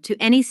mailing them to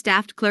any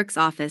staffed clerk's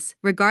office,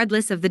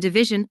 regardless of the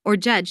division or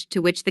judge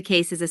to which the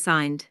case is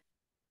assigned.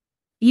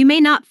 You may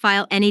not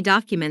file any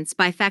documents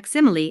by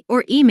facsimile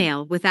or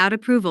email without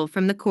approval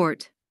from the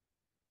court.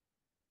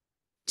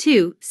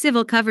 2.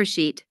 Civil cover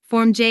sheet,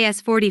 Form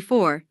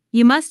JS-44.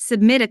 You must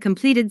submit a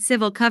completed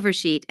civil cover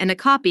sheet and a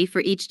copy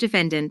for each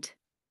defendant.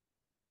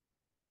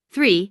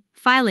 3.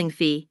 Filing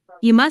fee.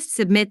 You must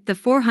submit the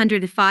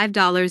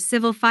 $405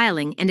 civil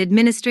filing and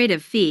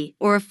administrative fee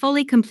or a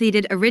fully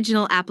completed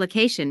original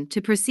application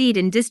to proceed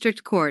in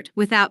district court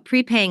without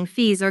prepaying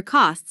fees or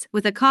costs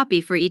with a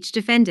copy for each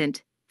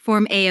defendant.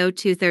 Form AO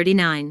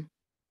 239.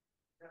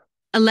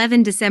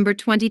 11 December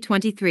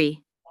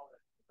 2023.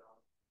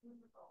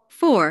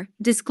 4.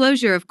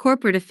 Disclosure of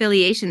corporate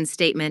affiliation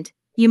statement.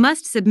 You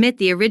must submit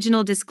the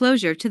original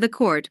disclosure to the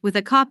court with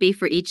a copy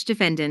for each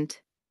defendant.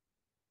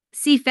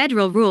 See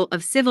Federal Rule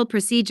of Civil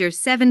Procedure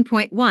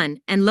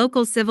 7.1 and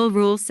Local Civil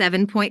Rule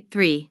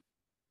 7.3.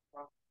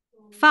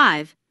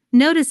 5.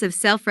 Notice of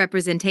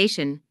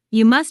self-representation.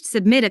 You must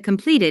submit a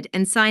completed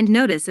and signed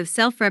notice of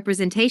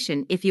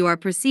self-representation if you are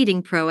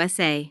proceeding pro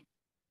se.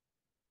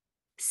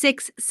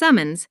 6.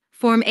 Summons,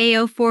 Form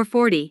AO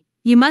 440.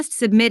 You must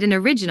submit an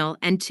original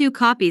and 2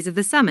 copies of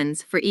the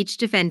summons for each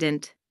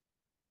defendant.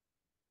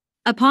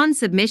 Upon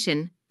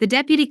submission, the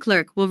deputy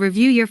clerk will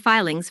review your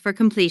filings for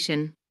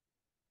completion.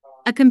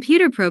 A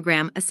computer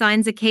program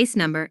assigns a case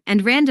number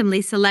and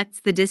randomly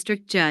selects the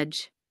district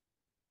judge.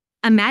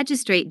 A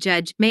magistrate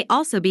judge may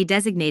also be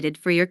designated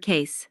for your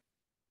case.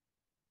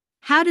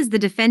 How does the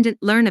defendant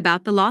learn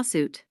about the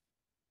lawsuit?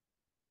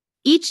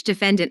 Each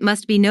defendant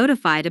must be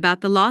notified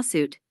about the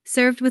lawsuit,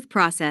 served with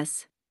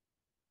process.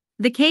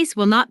 The case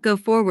will not go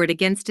forward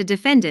against a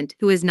defendant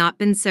who has not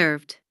been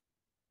served.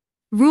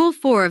 Rule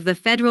 4 of the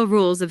Federal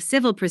Rules of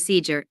Civil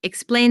Procedure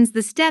explains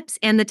the steps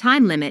and the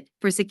time limit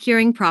for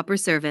securing proper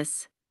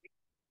service.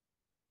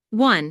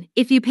 1.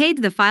 If you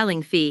paid the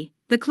filing fee,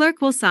 the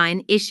clerk will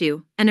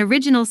issue an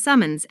original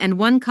summons and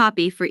one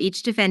copy for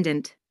each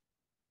defendant.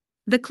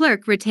 The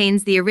clerk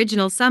retains the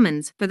original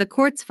summons for the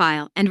court's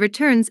file and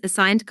returns a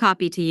signed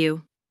copy to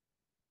you.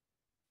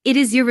 It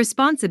is your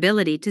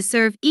responsibility to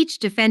serve each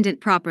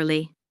defendant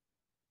properly.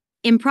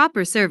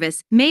 Improper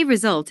service may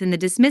result in the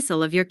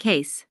dismissal of your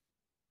case.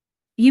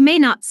 You may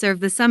not serve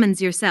the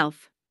summons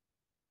yourself.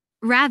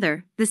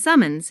 Rather, the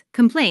summons,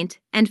 complaint,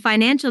 and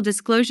financial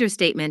disclosure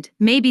statement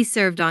may be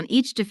served on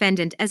each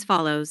defendant as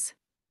follows.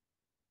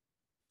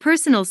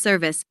 Personal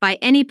service by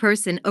any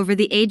person over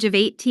the age of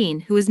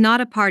 18 who is not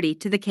a party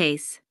to the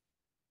case.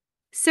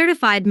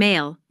 Certified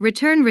mail,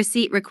 return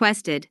receipt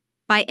requested,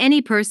 by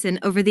any person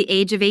over the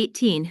age of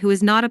 18 who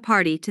is not a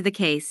party to the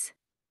case.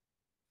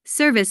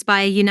 Service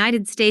by a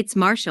United States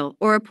Marshal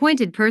or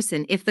appointed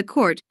person if the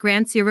court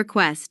grants your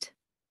request.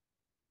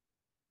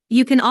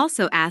 You can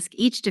also ask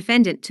each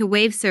defendant to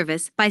waive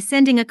service by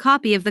sending a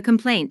copy of the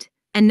complaint,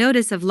 a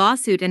notice of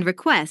lawsuit and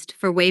request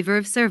for waiver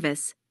of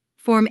service,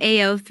 Form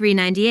AO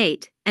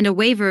 398, and a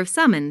waiver of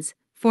summons,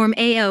 Form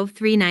AO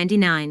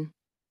 399.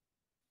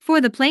 For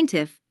the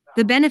plaintiff,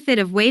 the benefit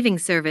of waiving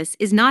service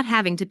is not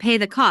having to pay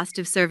the cost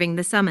of serving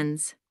the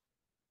summons.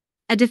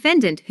 A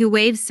defendant who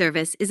waives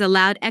service is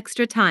allowed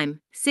extra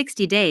time,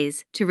 60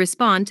 days, to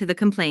respond to the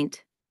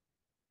complaint.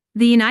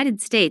 The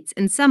United States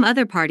and some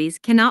other parties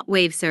cannot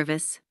waive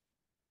service.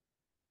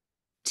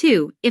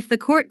 2. If the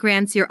court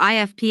grants your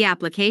IFP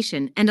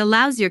application and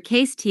allows your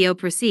case to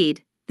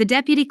proceed, the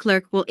deputy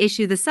clerk will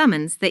issue the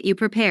summons that you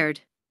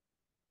prepared.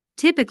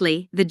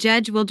 Typically, the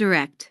judge will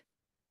direct.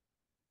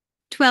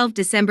 12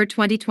 December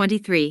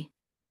 2023.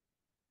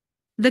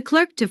 The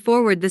clerk to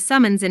forward the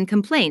summons and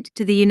complaint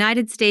to the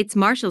United States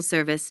Marshal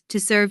Service to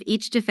serve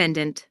each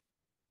defendant.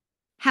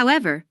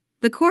 However,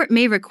 the court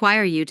may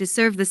require you to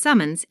serve the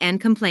summons and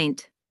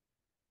complaint.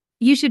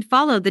 You should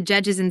follow the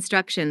judge's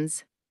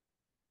instructions.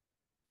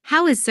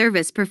 How is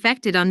service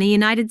perfected on the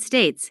United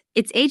States,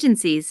 its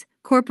agencies,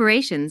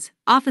 corporations,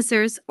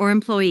 officers, or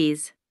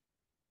employees?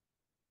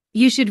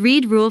 You should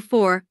read Rule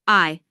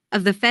 4I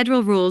of the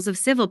Federal Rules of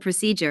Civil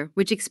Procedure,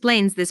 which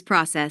explains this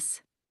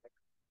process.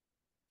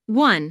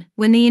 1.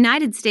 When the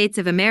United States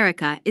of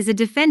America is a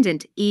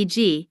defendant,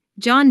 e.g.,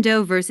 John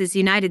Doe versus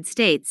United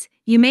States,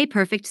 you may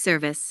perfect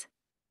service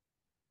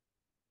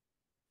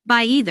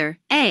by either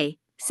A.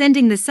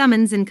 Sending the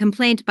summons and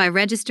complaint by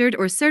registered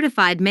or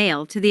certified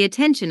mail to the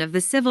attention of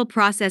the civil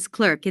process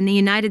clerk in the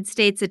United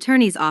States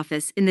Attorney's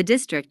Office in the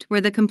district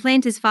where the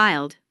complaint is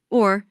filed,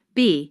 or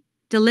B.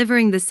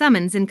 Delivering the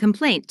summons and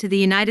complaint to the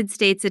United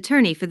States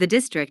Attorney for the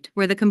district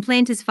where the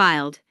complaint is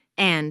filed,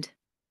 and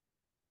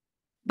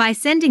by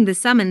sending the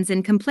summons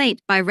and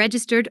complaint by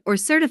registered or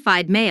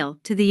certified mail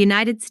to the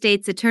United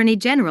States Attorney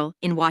General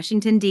in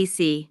Washington,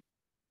 D.C.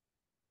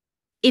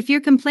 If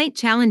your complaint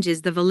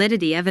challenges the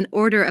validity of an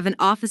order of an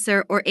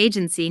officer or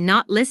agency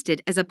not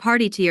listed as a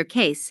party to your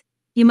case,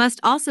 you must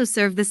also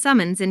serve the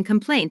summons and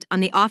complaint on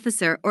the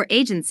officer or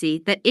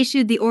agency that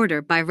issued the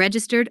order by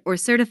registered or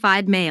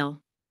certified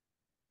mail.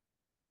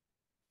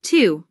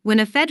 2. When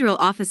a federal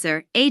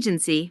officer,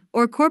 agency,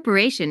 or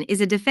corporation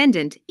is a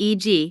defendant,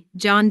 e.g.,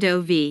 John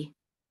Doe v.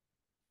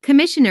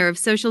 Commissioner of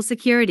Social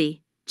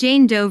Security,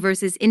 Jane Doe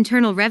versus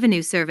Internal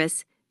Revenue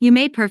Service, you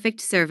may perfect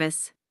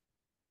service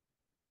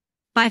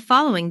by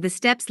following the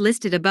steps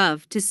listed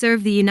above to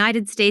serve the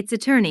United States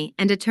Attorney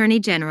and Attorney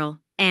General,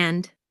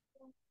 and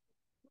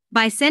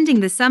by sending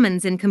the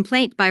summons and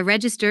complaint by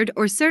registered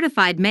or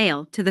certified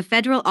mail to the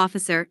federal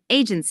officer,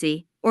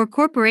 agency, or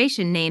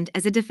corporation named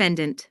as a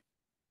defendant.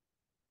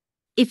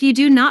 If you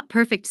do not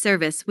perfect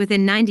service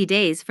within 90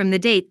 days from the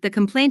date the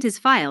complaint is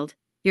filed,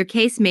 your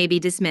case may be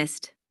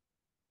dismissed.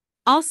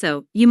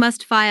 Also, you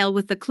must file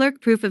with the clerk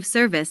proof of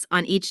service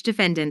on each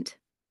defendant.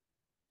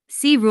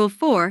 See Rule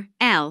 4,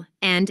 L,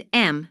 and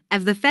M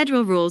of the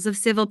Federal Rules of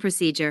Civil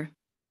Procedure.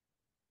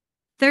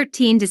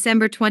 13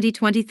 December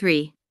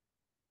 2023.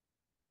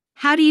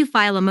 How do you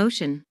file a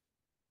motion?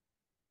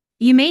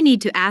 You may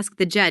need to ask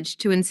the judge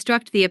to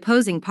instruct the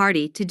opposing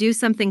party to do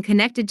something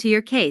connected to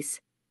your case,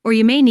 or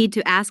you may need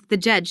to ask the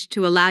judge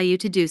to allow you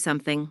to do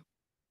something.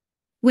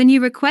 When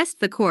you request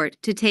the court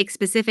to take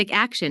specific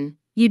action,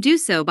 you do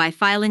so by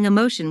filing a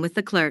motion with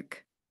the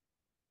clerk.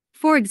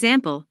 For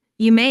example,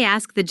 you may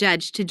ask the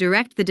judge to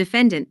direct the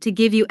defendant to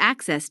give you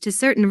access to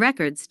certain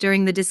records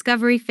during the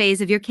discovery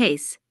phase of your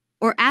case,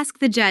 or ask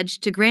the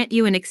judge to grant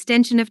you an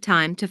extension of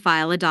time to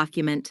file a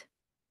document.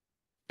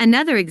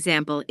 Another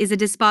example is a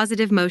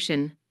dispositive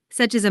motion,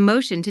 such as a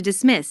motion to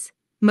dismiss,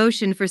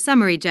 motion for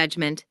summary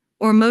judgment,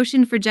 or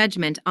motion for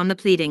judgment on the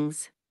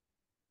pleadings.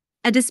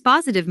 A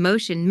dispositive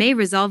motion may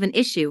resolve an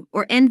issue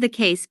or end the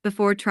case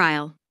before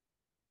trial.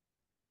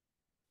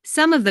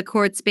 Some of the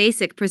court's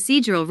basic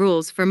procedural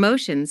rules for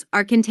motions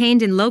are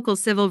contained in Local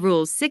Civil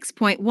Rules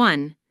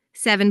 6.1,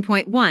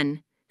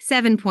 7.1,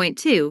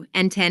 7.2,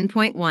 and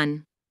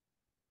 10.1.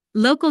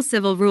 Local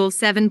Civil Rule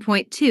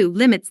 7.2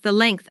 limits the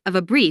length of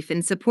a brief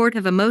in support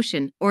of a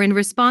motion or in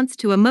response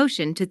to a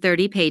motion to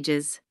 30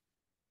 pages.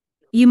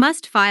 You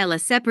must file a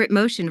separate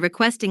motion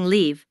requesting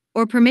leave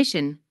or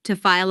permission to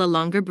file a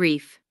longer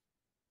brief.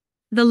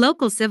 The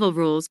local civil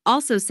rules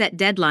also set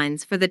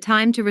deadlines for the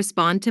time to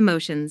respond to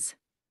motions.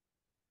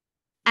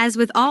 As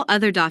with all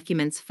other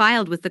documents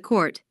filed with the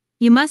court,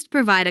 you must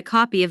provide a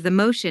copy of the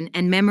motion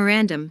and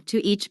memorandum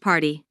to each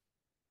party.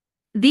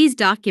 These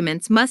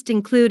documents must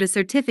include a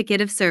certificate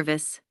of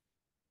service.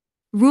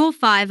 Rule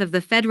 5 of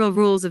the Federal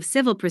Rules of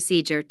Civil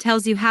Procedure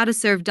tells you how to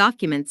serve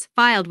documents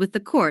filed with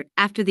the court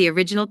after the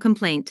original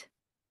complaint.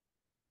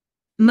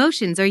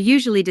 Motions are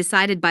usually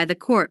decided by the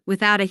court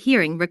without a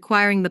hearing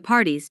requiring the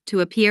parties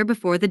to appear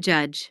before the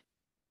judge.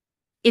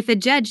 If a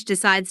judge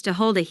decides to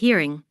hold a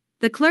hearing,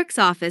 the clerk's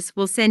office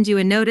will send you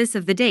a notice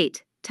of the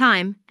date,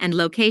 time, and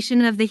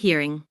location of the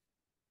hearing.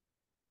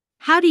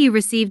 How do you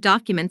receive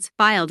documents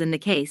filed in the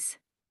case?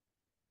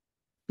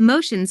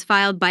 Motions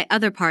filed by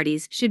other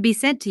parties should be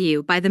sent to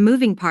you by the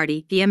moving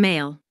party via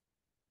mail.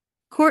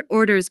 Court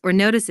orders or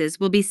notices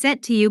will be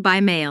sent to you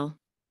by mail.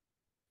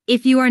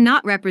 If you are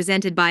not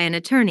represented by an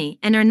attorney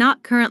and are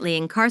not currently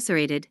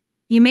incarcerated,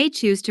 you may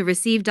choose to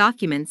receive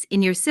documents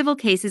in your civil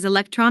cases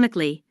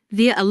electronically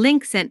via a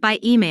link sent by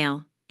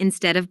email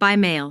instead of by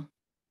mail.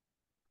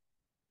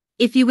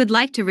 If you would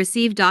like to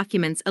receive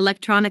documents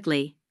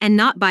electronically and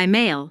not by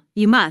mail,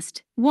 you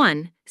must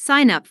 1.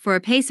 Sign up for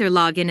a PACER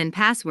login and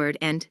password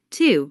and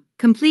 2.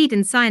 Complete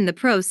and sign the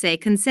pro se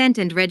consent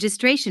and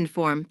registration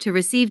form to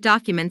receive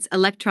documents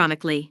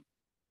electronically.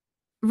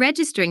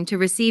 Registering to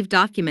receive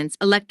documents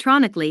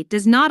electronically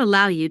does not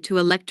allow you to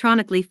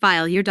electronically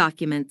file your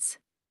documents.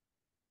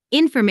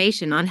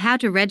 Information on how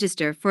to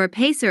register for a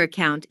PACER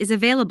account is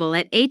available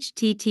at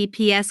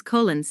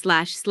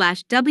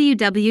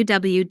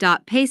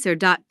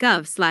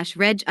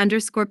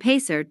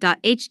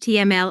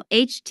https://www.pacer.gov/reg_pacer.html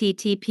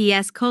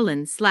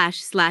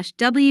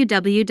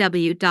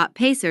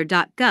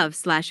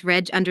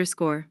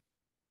https://www.pacer.gov/reg_.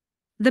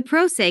 The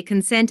pro se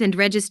consent and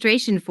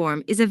registration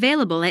form is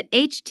available at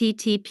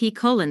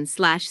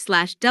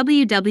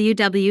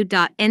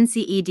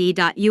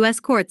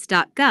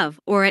http://www.nced.uscourts.gov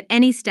or at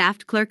any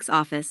staffed clerk's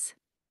office.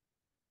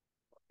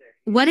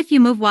 What if you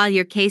move while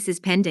your case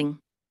is pending?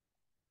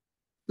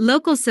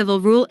 Local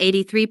Civil Rule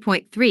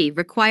 83.3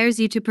 requires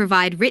you to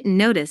provide written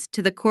notice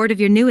to the court of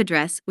your new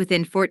address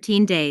within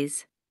 14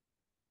 days.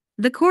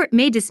 The court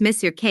may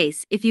dismiss your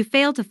case if you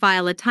fail to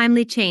file a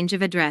timely change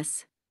of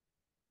address.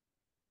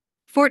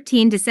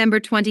 14 December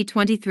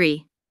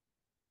 2023.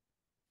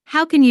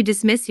 How can you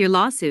dismiss your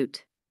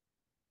lawsuit?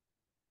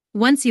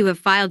 Once you have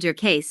filed your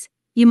case,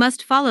 you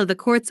must follow the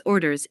court's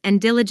orders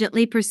and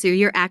diligently pursue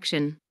your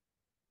action.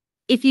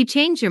 If you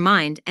change your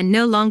mind and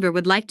no longer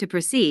would like to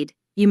proceed,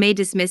 you may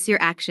dismiss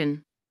your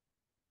action.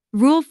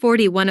 Rule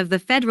 41 of the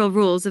Federal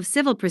Rules of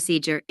Civil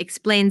Procedure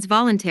explains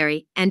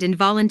voluntary and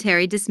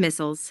involuntary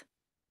dismissals.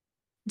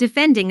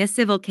 Defending a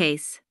civil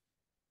case.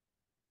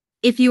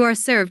 If you are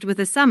served with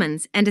a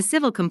summons and a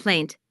civil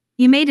complaint,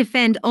 you may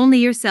defend only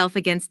yourself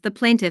against the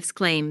plaintiff's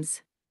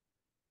claims.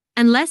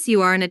 Unless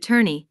you are an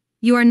attorney,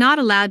 you are not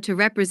allowed to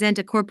represent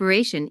a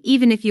corporation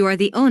even if you are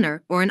the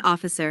owner or an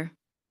officer.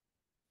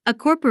 A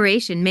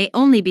corporation may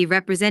only be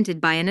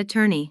represented by an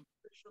attorney.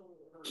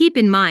 Keep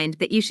in mind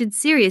that you should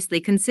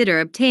seriously consider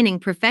obtaining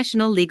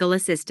professional legal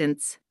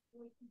assistance.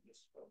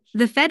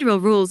 The Federal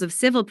Rules of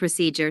Civil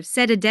Procedure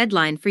set a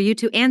deadline for you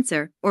to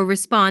answer or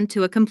respond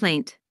to a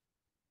complaint.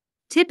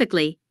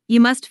 Typically, you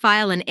must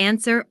file an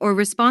answer or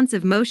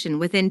responsive motion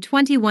within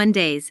 21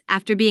 days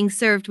after being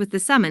served with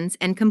the summons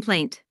and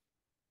complaint.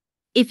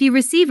 If you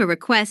receive a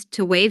request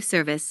to waive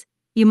service,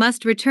 you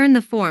must return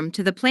the form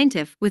to the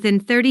plaintiff within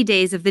 30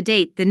 days of the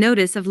date the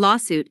notice of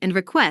lawsuit and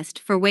request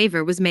for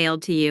waiver was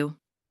mailed to you.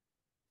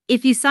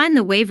 If you sign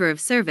the waiver of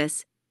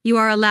service, you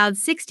are allowed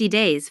 60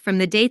 days from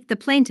the date the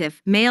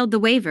plaintiff mailed the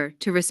waiver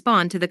to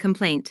respond to the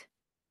complaint.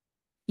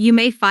 You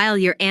may file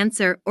your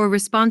answer or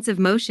responsive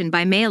motion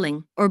by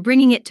mailing or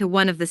bringing it to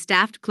one of the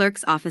staffed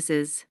clerk's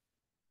offices.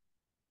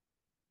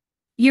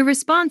 Your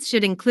response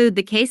should include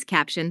the case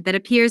caption that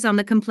appears on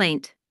the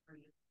complaint.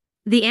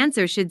 The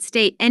answer should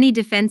state any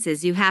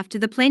defenses you have to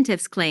the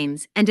plaintiff's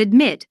claims and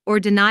admit or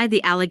deny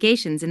the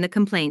allegations in the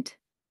complaint.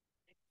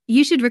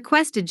 You should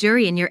request a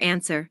jury in your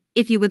answer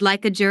if you would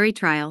like a jury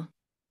trial.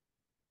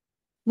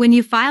 When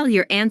you file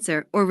your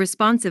answer or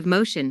responsive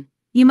motion,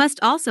 you must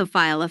also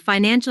file a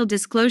financial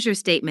disclosure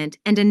statement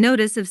and a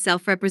notice of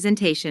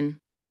self-representation.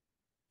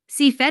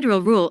 See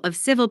Federal Rule of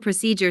Civil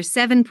Procedure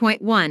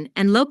 7.1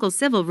 and Local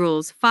Civil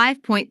Rules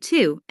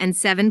 5.2 and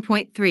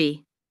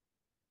 7.3.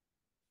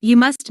 You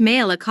must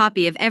mail a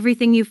copy of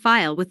everything you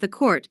file with the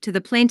court to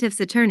the plaintiff's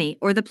attorney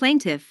or the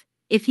plaintiff,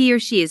 if he or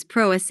she is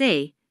pro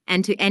se,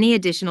 and to any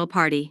additional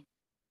party.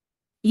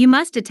 You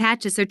must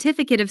attach a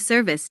certificate of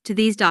service to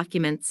these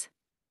documents.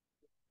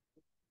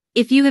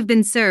 If you have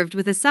been served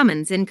with a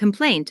summons and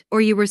complaint, or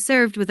you were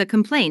served with a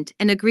complaint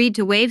and agreed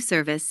to waive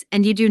service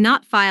and you do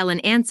not file an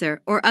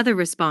answer or other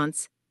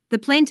response, the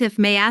plaintiff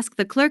may ask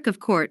the clerk of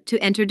court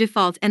to enter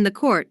default and the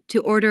court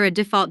to order a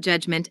default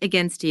judgment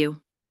against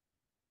you.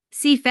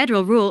 See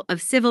Federal Rule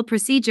of Civil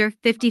Procedure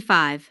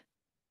 55.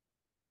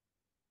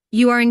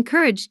 You are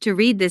encouraged to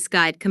read this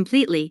guide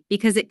completely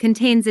because it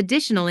contains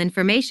additional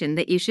information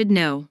that you should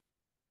know.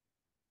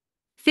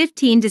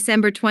 15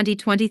 December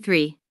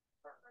 2023.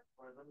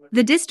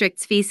 The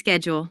District's Fee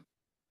Schedule.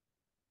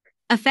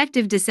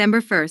 Effective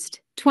December 1st,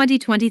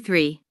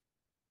 2023.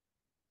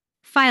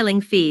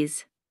 Filing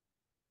Fees.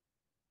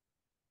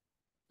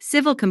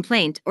 Civil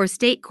complaint or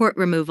state court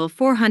removal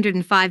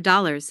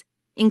 $405,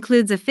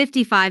 includes a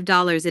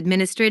 $55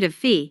 administrative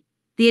fee.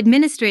 The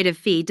administrative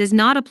fee does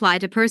not apply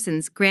to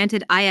persons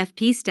granted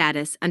IFP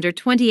status under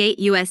 28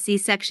 U.S.C.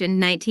 Section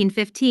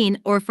 1915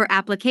 or for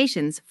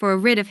applications for a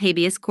writ of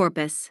habeas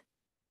corpus.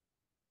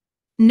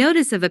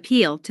 Notice of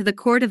appeal to the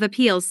Court of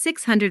Appeals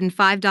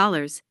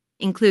 $605,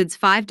 includes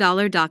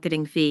 $5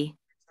 docketing fee.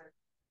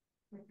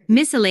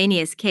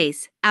 Miscellaneous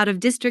case,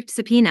 out-of-district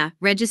subpoena,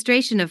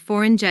 registration of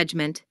foreign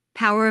judgment,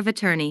 power of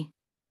attorney.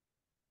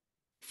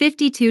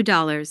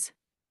 $52.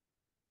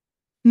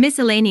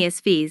 Miscellaneous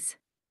fees.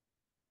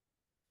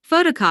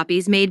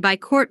 Photocopies made by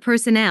court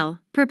personnel,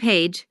 per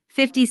page,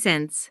 50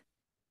 cents.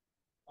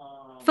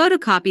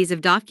 Photocopies of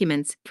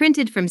documents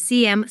printed from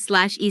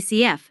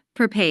CM/ECF,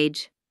 per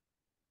page.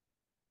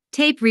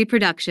 Tape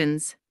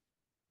reproductions.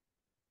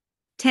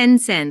 10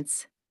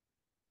 cents.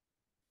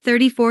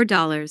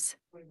 $34.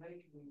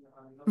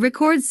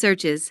 Record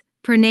searches,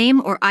 per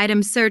name or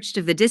item searched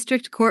of the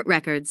district court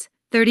records,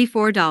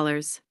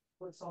 $34.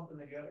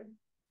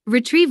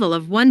 Retrieval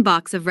of one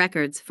box of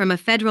records from a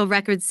Federal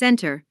Records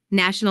Center,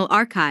 National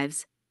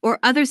Archives, or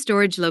other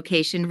storage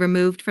location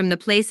removed from the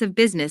place of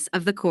business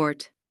of the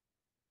court.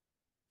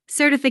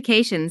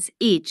 Certifications,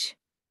 each.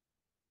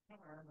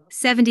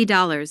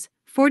 $70,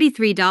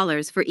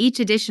 $43 for each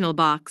additional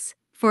box.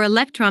 For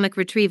electronic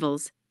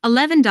retrievals,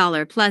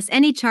 $11 plus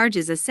any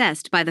charges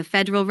assessed by the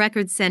Federal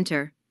Records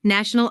Center,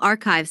 National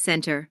Archives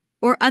Center,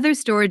 or other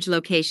storage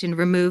location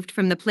removed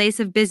from the place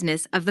of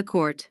business of the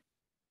court.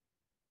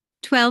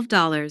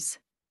 $12.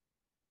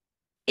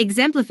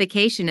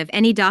 Exemplification of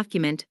any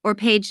document or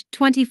page,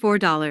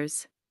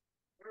 $24.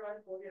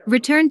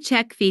 Return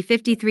check fee,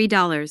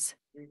 $53.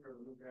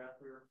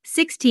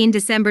 16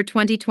 December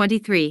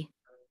 2023.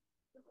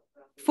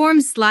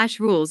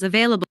 Forms/rules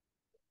available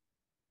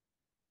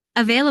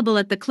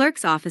at the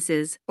clerk's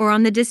offices or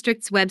on the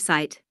district's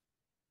website.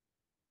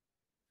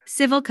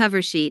 Civil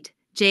cover sheet,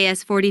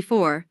 JS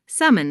 44,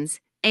 summons,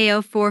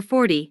 AO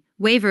 440,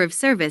 waiver of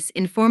service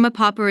in forma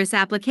pauperis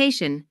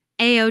application,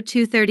 AO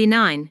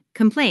 239,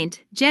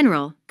 complaint,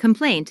 general,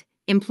 complaint,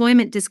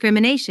 employment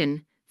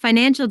discrimination,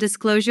 financial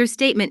disclosure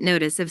statement,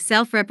 notice of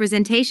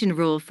self-representation.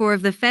 Rule 4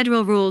 of the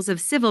Federal Rules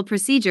of Civil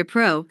Procedure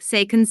Pro,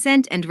 say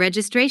consent and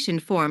registration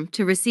form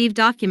to receive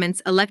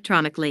documents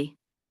electronically.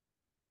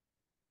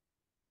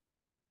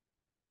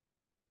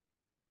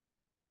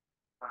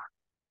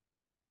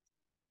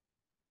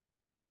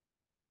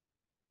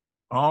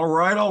 All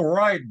right.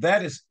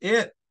 That is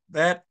it.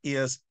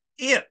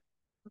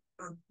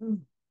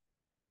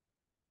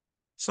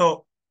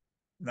 So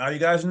now you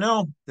guys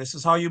know this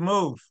is how you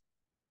move.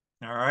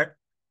 All right.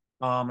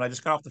 I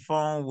just got off the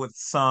phone with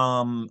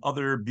some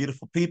other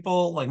beautiful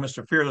people like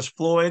Mr. Fearless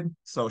Floyd.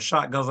 So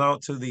shot goes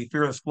out to the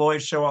Fearless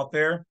Floyd show out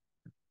there.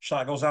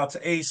 Shot goes out to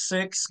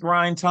A6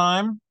 Grind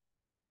Time.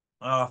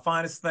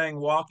 Finest thing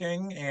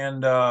walking.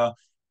 And the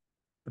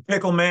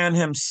pickle man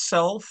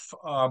himself,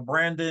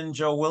 Brandon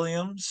Joe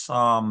Williams.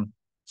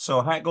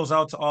 So hat goes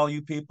out to all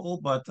you people.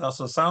 But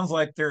so it sounds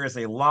like there is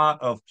a lot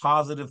of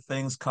positive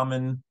things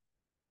coming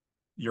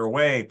your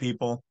way,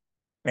 people.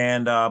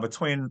 And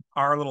between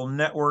our little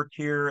network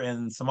here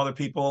and some other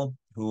people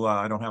who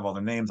I don't have all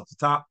their names off the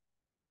top,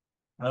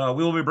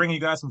 we will be bringing you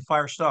guys some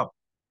fire stuff.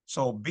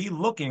 So be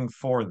looking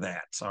for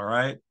that. All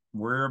right,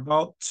 we're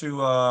about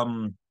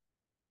to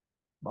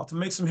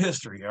make some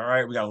history. All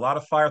right, we got a lot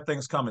of fire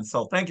things coming.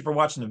 So thank you for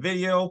watching the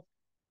video.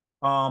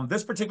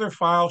 This particular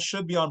file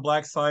should be on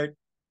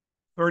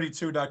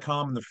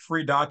blacksite32.com in the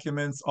free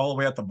documents all the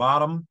way at the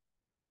bottom.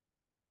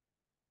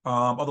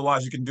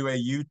 Otherwise, you can do a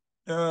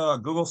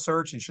Google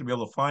search. You should be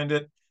able to find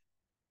it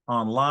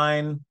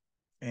online.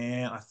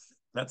 And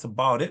that's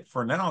about it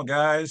for now,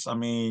 guys. I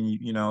mean,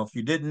 if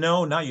you didn't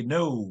know, now you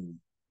know.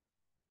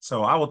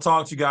 So I will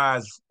talk to you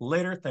guys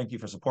later. Thank you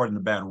for supporting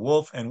the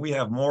Badwolf. And we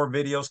have more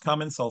videos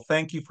coming. So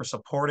thank you for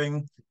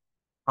supporting.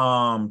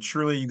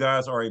 Truly, you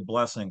guys are a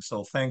blessing.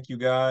 So thank you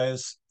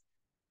guys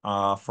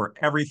for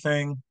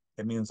everything.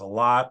 It means a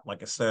lot.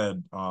 Like I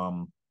said,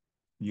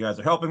 you guys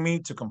are helping me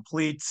to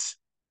complete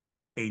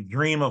a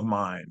dream of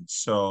mine.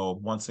 So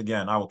once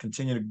again, I will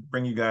continue to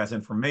bring you guys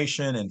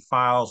information and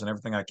files and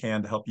everything I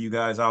can to help you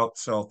guys out.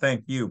 So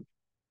thank you.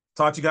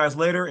 Talk to you guys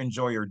later.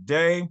 Enjoy your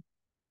day.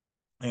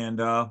 And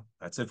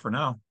that's it for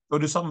now. Go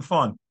do something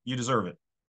fun. You deserve it.